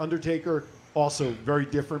Undertaker. Undertaker, also very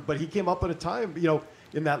different, but he came up at a time, you know,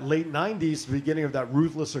 in that late 90s, the beginning of that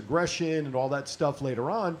ruthless aggression and all that stuff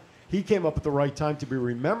later on. He came up at the right time to be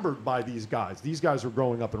remembered by these guys. These guys were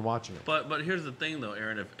growing up and watching it. But here's the thing, though,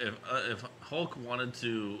 Aaron. If Hulk wanted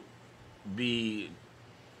to be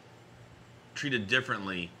treated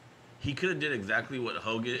differently, he could have did exactly what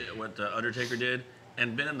Undertaker did,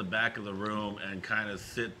 and been in the back of the room and kind of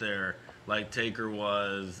sit there like Taker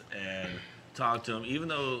was and talk to him, even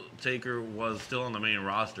though Taker was still on the main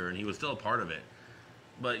roster and he was still a part of it.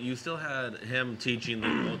 But you still had him teaching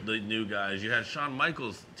the new guys. You had Shawn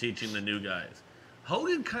Michaels teaching the new guys.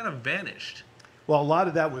 Hogan kind of vanished. Well, a lot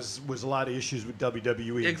of that was a lot of issues with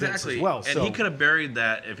WWE Exactly. as well. And so he could have buried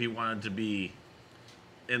that if he wanted to be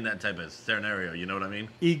in that type of scenario. You know what I mean?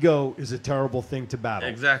 Ego is a terrible thing to battle.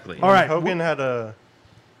 Exactly. All right. Hogan had a.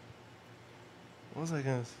 What was I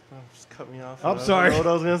going to say? Just cut me off. I'm I sorry. don't know what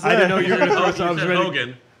I was going to say. I didn't know you were going to Oh, throw so I you was said ready.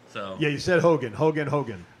 Hogan. So Yeah, you said Hogan.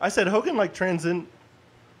 Hogan. I said Hogan like transitioned.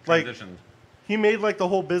 He made like the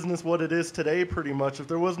whole business what it is today, pretty much. If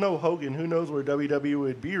there was no Hogan, who knows where WWE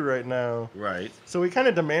would be right now? Right. So he kind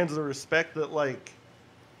of demands the respect that like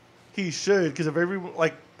he should, because if everyone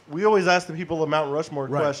like we always ask the people the Mount Rushmore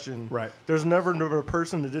question. Right. There's never a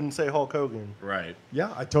person that didn't say Hulk Hogan. Right.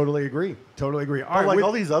 Yeah, I totally agree. All But right, like with-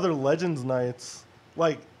 all these other Legends nights,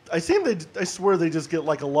 like I swear they just get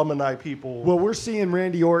like alumni people. Well, we're seeing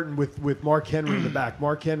Randy Orton with Mark Henry in the back.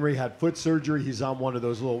 Mark Henry had foot surgery. He's on one of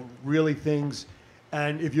those little really things.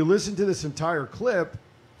 And if you listen to this entire clip,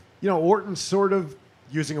 you know, Orton sort of,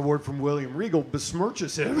 using a word from William Regal,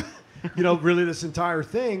 besmirches him, you know, really this entire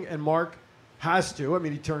thing. And Mark has to. I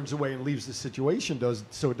mean, he turns away and leaves the situation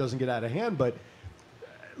so it doesn't get out of hand. But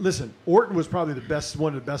listen, Orton was probably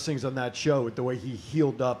one of the best things on that show, with the way he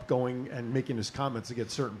healed up, going and making his comments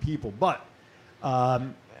against certain people. But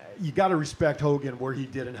you got to respect Hogan, where he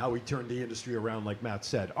did and how he turned the industry around, like Matt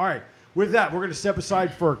said. All right, with that, we're going to step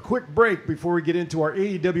aside for a quick break before we get into our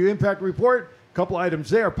AEW Impact Report. A couple items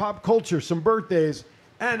there, pop culture, some birthdays,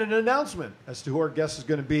 and an announcement as to who our guest is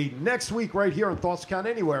going to be next week right here on Thoughts Count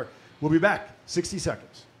Anywhere. We'll be back. 60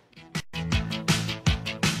 seconds.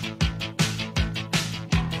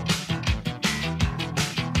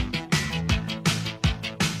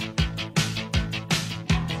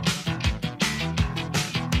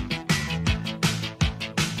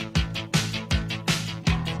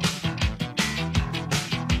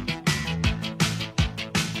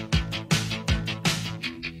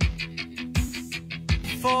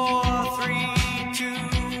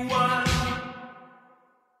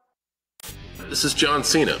 This is John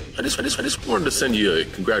Cena. I just wanted to send you a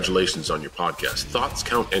congratulations on your podcast, Thoughts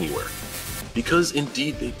Count Anywhere. Because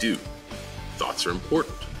indeed they do. Thoughts are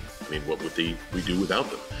important. I mean, what would we do without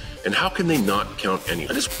them? And how can they not count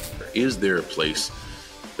anywhere? Is there a place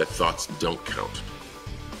that thoughts don't count?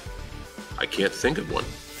 I can't think of one.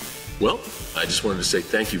 Well, I just wanted to say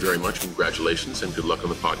thank you very much, congratulations, and good luck on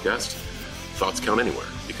the podcast. Thoughts count anywhere,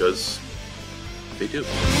 because they do.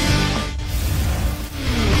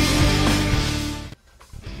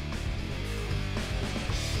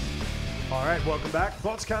 All right, welcome back.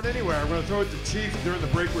 Thoughts Count Anywhere. I'm going to throw it to Chief. During the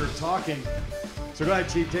break, we were talking. So go ahead,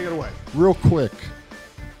 Chief. Take it away. Real quick.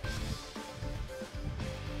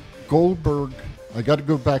 Goldberg, I got to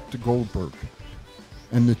go back to Goldberg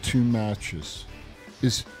and the two matches.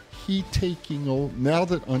 Is he taking over, now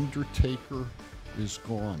that Undertaker is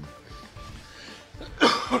gone,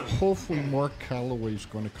 hopefully Mark Calloway's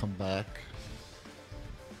going to come back,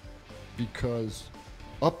 because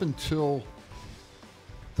up until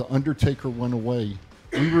the Undertaker went away,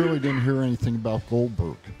 we really didn't hear anything about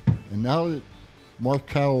Goldberg. And now that Mark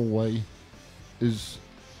Calloway is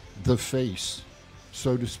the face,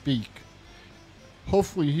 so to speak,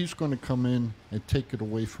 hopefully he's going to come in and take it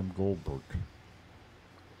away from Goldberg.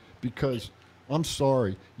 Because, I'm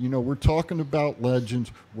sorry, you know, we're talking about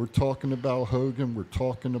legends, we're talking about Hogan, we're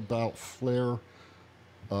talking about Flair,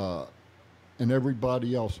 and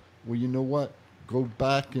everybody else. Well, you know what? Go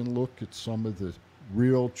back and look at some of the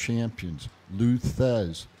real champions. Lou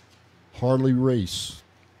Thez, Harley Race,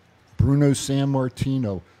 Bruno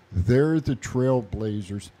Sammartino. They're the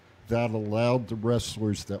trailblazers that allowed the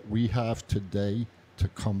wrestlers that we have today to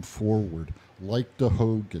come forward, like the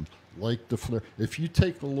Hogan, like the Flair. If you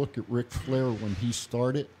take a look at Ric Flair when he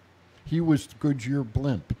started, he was the Goodyear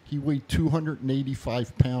Blimp. He weighed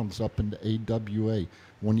 285 pounds up in the AWA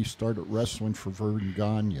when he started wrestling for Verne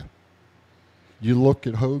Gagne. You look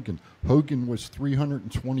at Hogan. Hogan was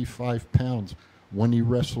 325 pounds when he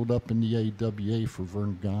wrestled up in the AWA for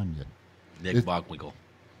Verne Gagne. Nick Bockwinkel.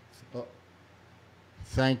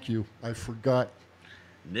 Thank you. I forgot.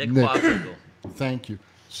 Nick Bockwinkel. Thank you.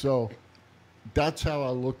 So that's how I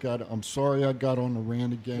look at it. I'm sorry I got on the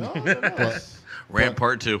rant again. Rant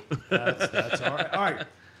part 2. That's all right. All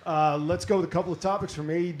right. Let's go with a couple of topics from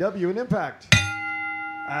AEW and Impact.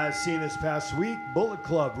 As seen this past week, Bullet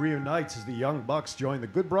Club reunites as the Young Bucks join the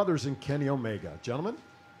Good Brothers and Kenny Omega. Gentlemen?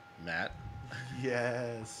 Matt.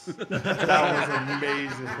 Yes. That was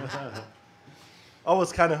amazing. I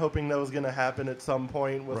was kind of hoping that was going to happen at some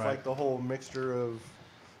point with like the whole mixture of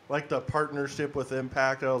like the partnership with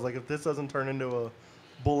Impact. I was like, if this doesn't turn into a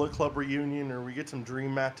Bullet Club reunion or we get some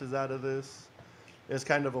dream matches out of this, it's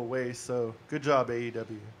kind of a waste. So good job,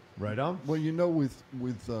 AEW. Right on. Well, you know, with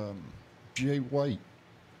Jay White,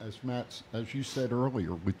 as you said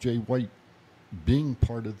earlier, with Jay White being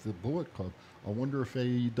part of the Bullet Club, I wonder if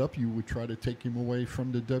AEW would try to take him away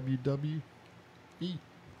from the WWE.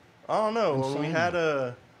 I don't know. When we had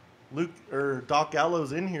Luke or Doc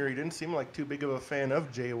Gallows in here, he didn't seem like too big of a fan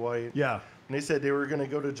of Jay White. Yeah. And they said they were going to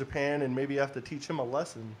go to Japan and maybe have to teach him a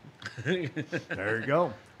lesson. There you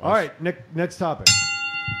go. All right, next topic.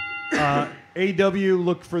 AEW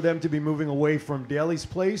looked for them to be moving away from Daly's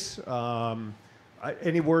Place.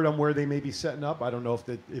 Any word on where they may be setting up? I don't know if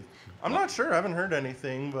I'm not sure. I haven't heard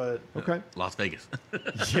anything, but okay. Las Vegas.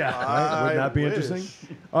 Yeah, right. Wouldn't that be interesting?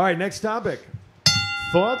 All right, next topic.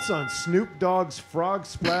 Thoughts on Snoop Dogg's frog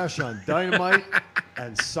splash on Dynamite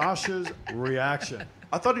and Sasha's reaction?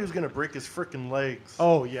 I thought he was going to break his freaking legs.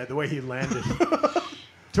 Oh, yeah, the way he landed.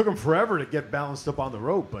 Took him forever to get balanced up on the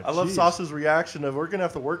rope. But I love Sasha's reaction of, we're going to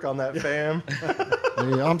have to work on that, fam.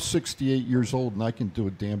 Hey, I'm 68 years old, and I can do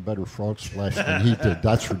a damn better frog splash than he did.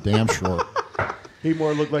 That's for damn sure. He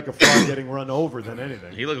more looked like a frog getting run over than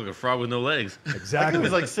anything. He looked like a frog with no legs. Exactly. He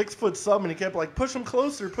was like 6 foot something, and he kept like, push him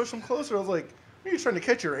closer, push him closer. I was like, are you trying to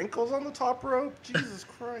catch your ankles on the top rope? Jesus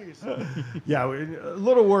Christ. Yeah, a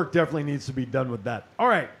little work definitely needs to be done with that. All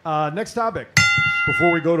right, next topic.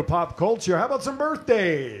 Before we go to pop culture, how about some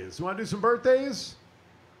birthdays? You want to do some birthdays?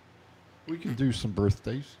 We can do some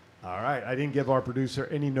birthdays. All right, I didn't give our producer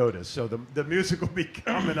any notice, so the music will be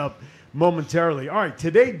coming up momentarily. All right,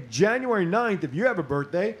 today, January 9th, if you have a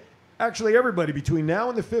birthday, actually everybody between now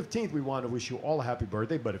and the 15th, we want to wish you all a happy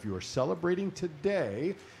birthday, but if you are celebrating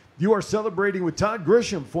today, you are celebrating with Todd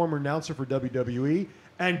Grisham, former announcer for WWE,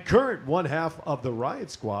 and current one half of the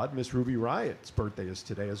Riot Squad, Miss Ruby Riot's birthday is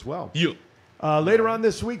today as well. You. Later on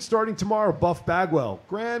this week, starting tomorrow, Buff Bagwell,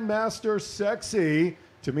 Grandmaster Sexy,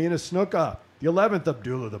 Tamina Snuka. The 11th,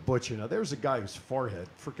 Abdullah the Butcher. Now, there's a guy whose forehead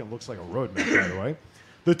freaking looks like a roadman, by the way.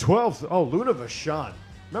 The 12th, Luna Vachon.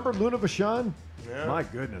 Remember Luna Vachon? Yeah. My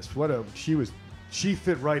goodness, she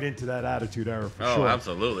fit right into that attitude era for sure. Oh,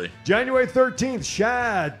 absolutely. January 13th,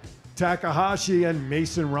 Shad Takahashi and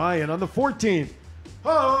Mason Ryan. On the 14th,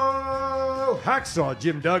 Hacksaw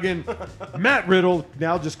Jim Duggan, Matt Riddle,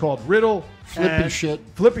 now just called Riddle.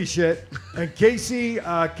 Flippy Shit, and Casey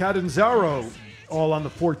Catanzaro, all on the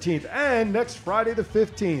 14th. And next Friday the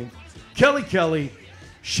 15th, Kelly,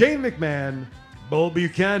 Shane McMahon, Bull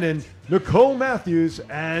Buchanan, Nicole Matthews,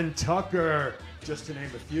 and Tucker, just to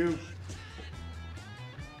name a few.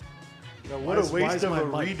 Now, what a waste of a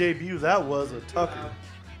re-debut that was with Tucker.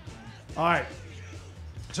 All right.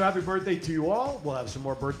 So happy birthday to you all. We'll have some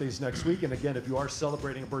more birthdays next week. And again, if you are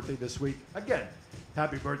celebrating a birthday this week, again,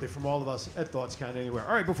 happy birthday from all of us at Thoughts Count Anywhere.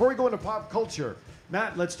 All right, before we go into pop culture,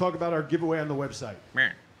 Matt, let's talk about our giveaway on the website.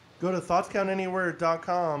 Go to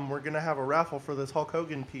thoughtscountanywhere.com. We're going to have a raffle for this Hulk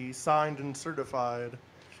Hogan piece, signed and certified.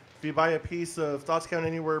 If you buy a piece of Thoughts Count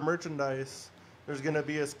Anywhere merchandise, there's going to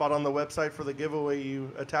be a spot on the website for the giveaway. You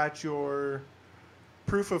attach your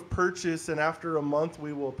proof of purchase, and after a month,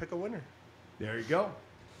 we will pick a winner. There you go.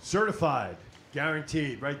 Certified,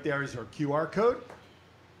 guaranteed. Right there is our QR code.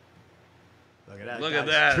 Look at that. Look at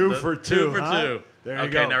that. Two for two. Two for huh? two. There you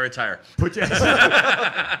okay, go. now retire.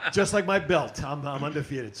 Just like my belt. I'm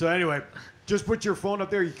undefeated. So anyway, just put your phone up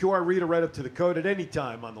there, your QR reader right up to the code at any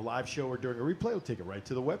time on the live show or during a replay. It'll take it right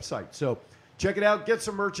to the website. So check it out. Get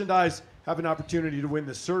some merchandise. have an opportunity to win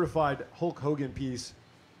the certified Hulk Hogan piece,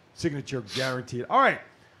 signature guaranteed. All right,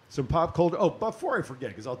 some pop culture. Oh, before I forget,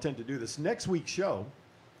 because I'll tend to do this, next week's show,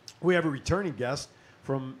 we have a returning guest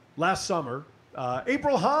from last summer,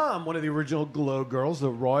 April Hom, one of the original Glow Girls, the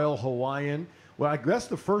Royal Hawaiian. Well, I guess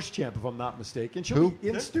the first champ, if I'm not mistaken. She'll be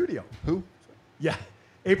in studio. Who? Yeah,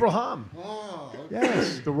 April Hom. Oh, okay.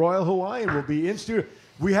 Yes, the Royal Hawaiian will be in studio.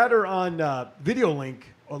 We had her on Video Link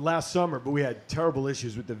last summer, but we had terrible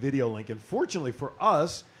issues with the Video Link. And fortunately for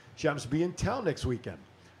us, she happens to be in town next weekend.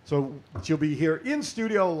 So she'll be here in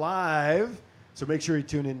studio live. So make sure you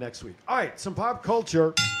tune in next week. All right, some pop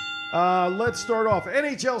culture. Let's start off.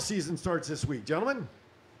 NHL season starts this week, gentlemen.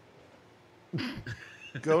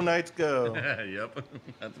 Go Knights, go. Yep,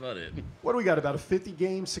 that's about it. What do we got? About a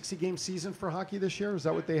 50-game, 60-game season for hockey this year? Is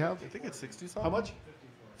that what they have? I think it's 60 something. How much?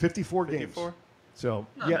 54 games. 54. So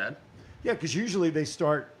Not yeah, bad. yeah, because usually they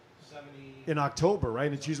start in October,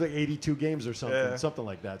 right? It's usually 82 games or something, Yeah. something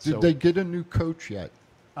like that. Did So they get a new coach yet?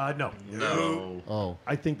 no, No. Oh,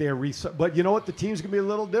 I think they are. But you know what? The team's gonna be a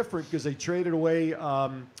little different because they traded away.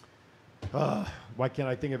 Why can't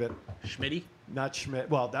I think of it? Schmitty? Not Schmidt.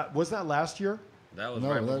 Well, that wasn't that last year. That was No,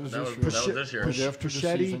 right. that was That this was, year. that was this year. Right after the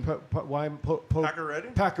Pachetti, season.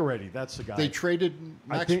 Pacioretty? Pacioretty, that's the guy. they traded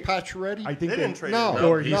Max think- Pacioretty? I think They didn't trade no, him. Nope,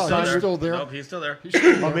 or he's he no, signed- he's still there. Nope, he's still there. He's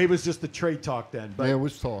still Oh, there. maybe it was just the trade talk then. But Yeah, it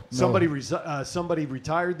was talk. No. somebody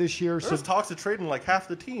retired this year. There So was talks of trading like half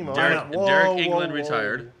the team. I was Derek, like, whoa, Derek whoa, England whoa.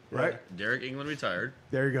 retired. right. Derek England retired.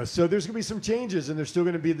 There you go. So there's going to be some changes, and there's still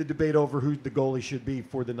going to be the debate over who the goalie should be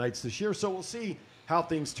for the Knights this year. So we'll see how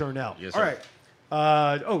things turn out. Yes, All sir. right.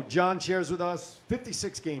 John shares with us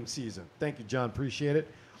 56-game season. Thank you, John. Appreciate it.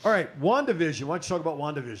 All right, WandaVision. Why don't you talk about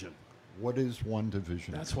WandaVision? What is one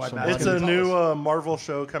division? That's why Somebody- It's Gonna a tell new us. Marvel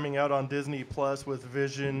show coming out on Disney Plus with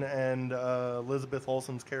Vision and Elizabeth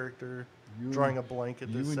Olsen's character. Drawing a blank at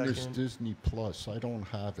You this and second. this Disney Plus, I don't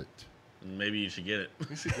have it. Maybe you should get it.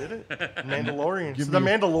 You should get it. Mandalorian. Give It's the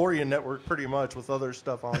me- Mandalorian network, pretty much, with other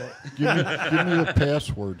stuff on it. Give me the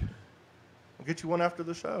password. I'll get you one after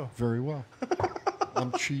the show. Very well.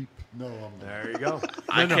 I'm cheap. No, I'm not. There you go.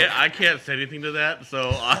 I can't say anything to that,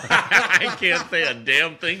 so I can't say a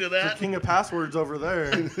damn thing to The that. king of passwords over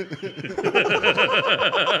there.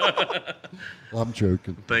 I'm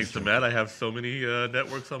joking. Thanks to Matt, I have so many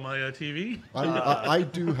networks on my TV. I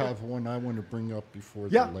do have one I want to bring up before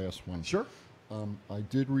Yeah. the last one. Sure. I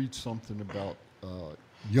did read something about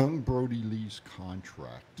young Brody Lee's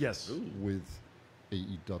contract Yes. with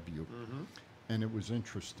AEW, and it was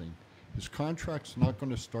interesting. His contract's not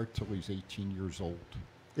going to start till he's 18 years old,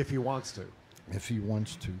 If he wants to. if he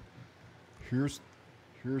wants to. Here's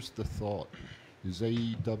the thought: is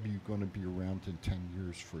AEW going to be around in 10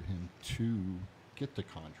 years for him to get the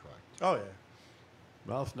contract? Oh, yeah.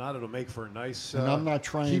 Well, if not, it'll make for a nice And I'm not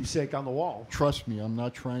trying- keepsake on the wall. Trust me, I'm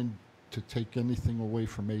not trying to take anything away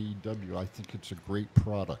from AEW. I think it's a great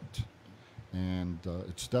product, and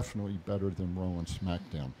it's definitely better than Raw and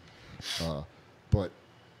SmackDown. But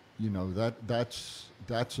you know that's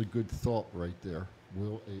a good thought right there.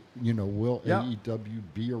 Will Yeah. AEW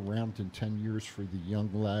be around in 10 years for the young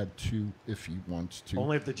lad too, if he wants to?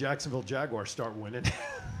 Only if the Jacksonville Jaguars start winning.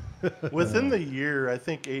 Within the year, I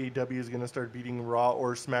think AEW is going to start beating Raw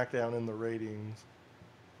or SmackDown in the ratings.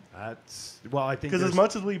 I think Because as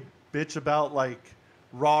much as we bitch about like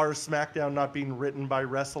Raw or SmackDown not being written by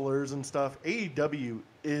wrestlers and stuff, AEW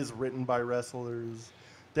is written by wrestlers.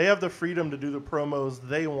 They have the freedom to do the promos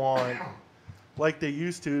they want, like they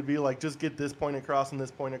used to. It'd be like, just get this point across and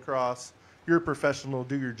this point across. You're a professional,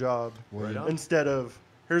 do your job. Right on. Instead of,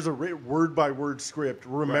 here's a word by word script,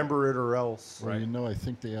 remember it or else. Well, I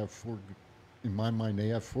think they have in my mind, they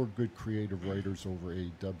have 4 good creative writers over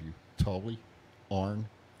AEW: Tully, Arn,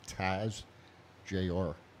 Taz,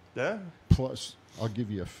 JR. Yeah, Plus, I'll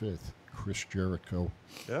give you a 5th, Chris Jericho.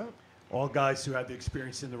 yeah. all guys who had the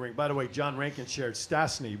experience in the ring. By the way, John Rankin shared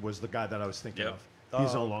Stastny was the guy that I was thinking Yep. of.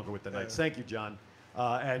 He's no longer with the Knights. Thank you, John.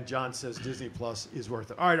 And John says Disney Plus is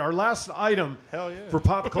worth it. All right, our last item Hell yeah. for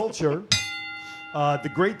pop culture.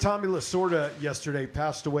 The great Tommy Lasorda yesterday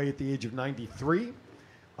passed away at the age of 93.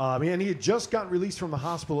 And he had just gotten released from the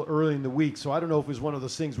hospital early in the week, so I don't know if it was one of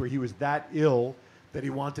those things where he was that ill that he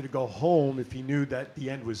wanted to go home if he knew that the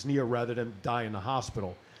end was near rather than die in the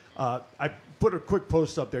hospital. I put a quick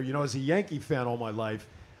post up there. You know, as a Yankee fan all my life,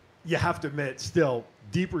 you have to admit, still,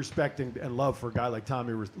 deep respect and love for a guy like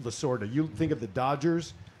Tommy Lasorda. You think of the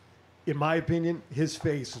Dodgers, in my opinion, his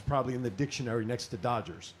face is probably in the dictionary next to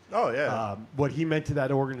Dodgers. Oh, yeah. What he meant to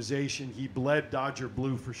that organization, he bled Dodger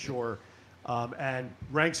blue for sure, and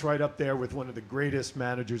ranks right up there with one of the greatest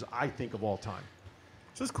managers, I think, of all time.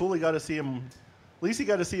 It's just cool. We got to see him At least you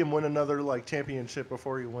got to see him win another like championship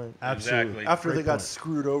before he went. Absolutely. Exactly. After Great they got point.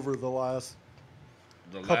 screwed over the last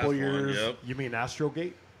The couple last years. One, yep. You mean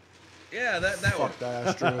Astrogate? Yeah, that one. fuck the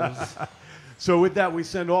Astros. So with that, we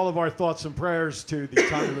send all of our thoughts and prayers to the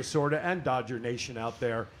Tommy Lasorda and Dodger Nation out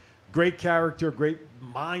there. Great character, great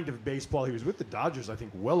mind of baseball. He was with the Dodgers, I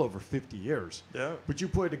think, well over 50 years. Yeah. But you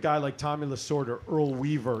put a guy like Tommy Lasorda, Earl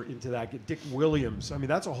Weaver into that, Dick Williams. I mean,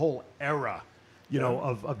 that's a whole era,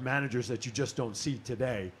 of managers that you just don't see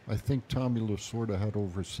today. I think Tommy Lasorda had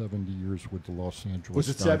over 70 years with the Los Angeles Was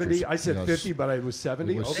it Dodgers. 70? I said Yes. 50, but it was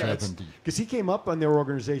 70? It was 70. Because he came up on their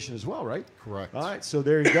organization as well, right? Correct. All right, so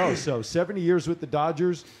there you go. So 70 years with the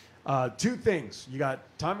Dodgers. Two things. You got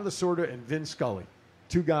Tommy Lasorda and Vin Scully.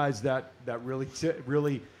 Two guys that really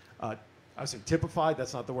I say typified,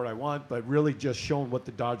 that's not the word I want, but really just shown what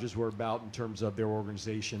the Dodgers were about in terms of their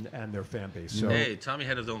organization and their fan base. So Hey, Tommy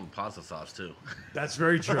had his own pasta sauce too. that's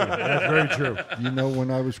very true. That's very true. When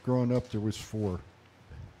I was growing up, there was 4.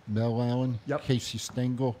 Mel Allen, Yep. Casey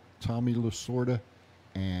Stengel, Tommy Lasorda,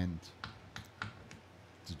 and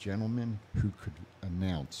the gentleman who could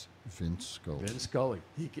announce, Vince Scully. Vin Scully.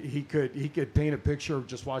 He could paint a picture of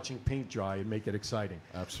just watching paint dry and make it exciting.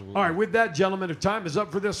 Absolutely. All right, with that, gentlemen, our time is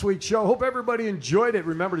up for this week's show. Hope everybody enjoyed it.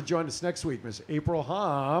 Remember to join us next week. Miss April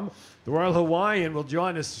Hom, the Royal Hawaiian, will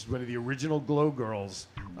join us, one of the original Glow Girls.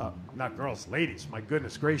 Not girls, ladies, my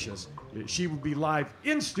goodness gracious. She will be live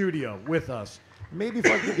in studio with us. Maybe if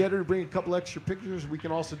I can get her to bring a couple extra pictures, we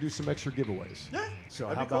can also do some extra giveaways. Yeah, So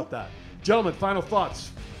that'd how be cool. about that? Gentlemen, final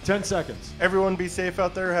thoughts. 10 seconds. Everyone be safe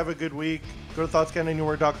out there. Have a good week. Go to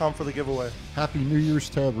thoughtscananywhere.com for the giveaway. Happy New Year's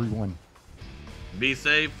to everyone. Be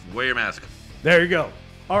safe. Wear your mask. There you go.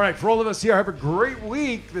 All right, for all of us here, have a great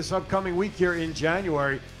week this upcoming week here in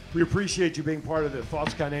January. We appreciate you being part of the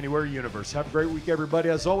Thoughts Count Anywhere universe. Have a great week, everybody.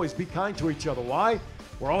 As always, be kind to each other. Why?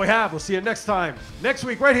 We're all we have. We'll see you next time, next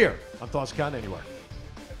week, right here on Thoughts Count Anywhere.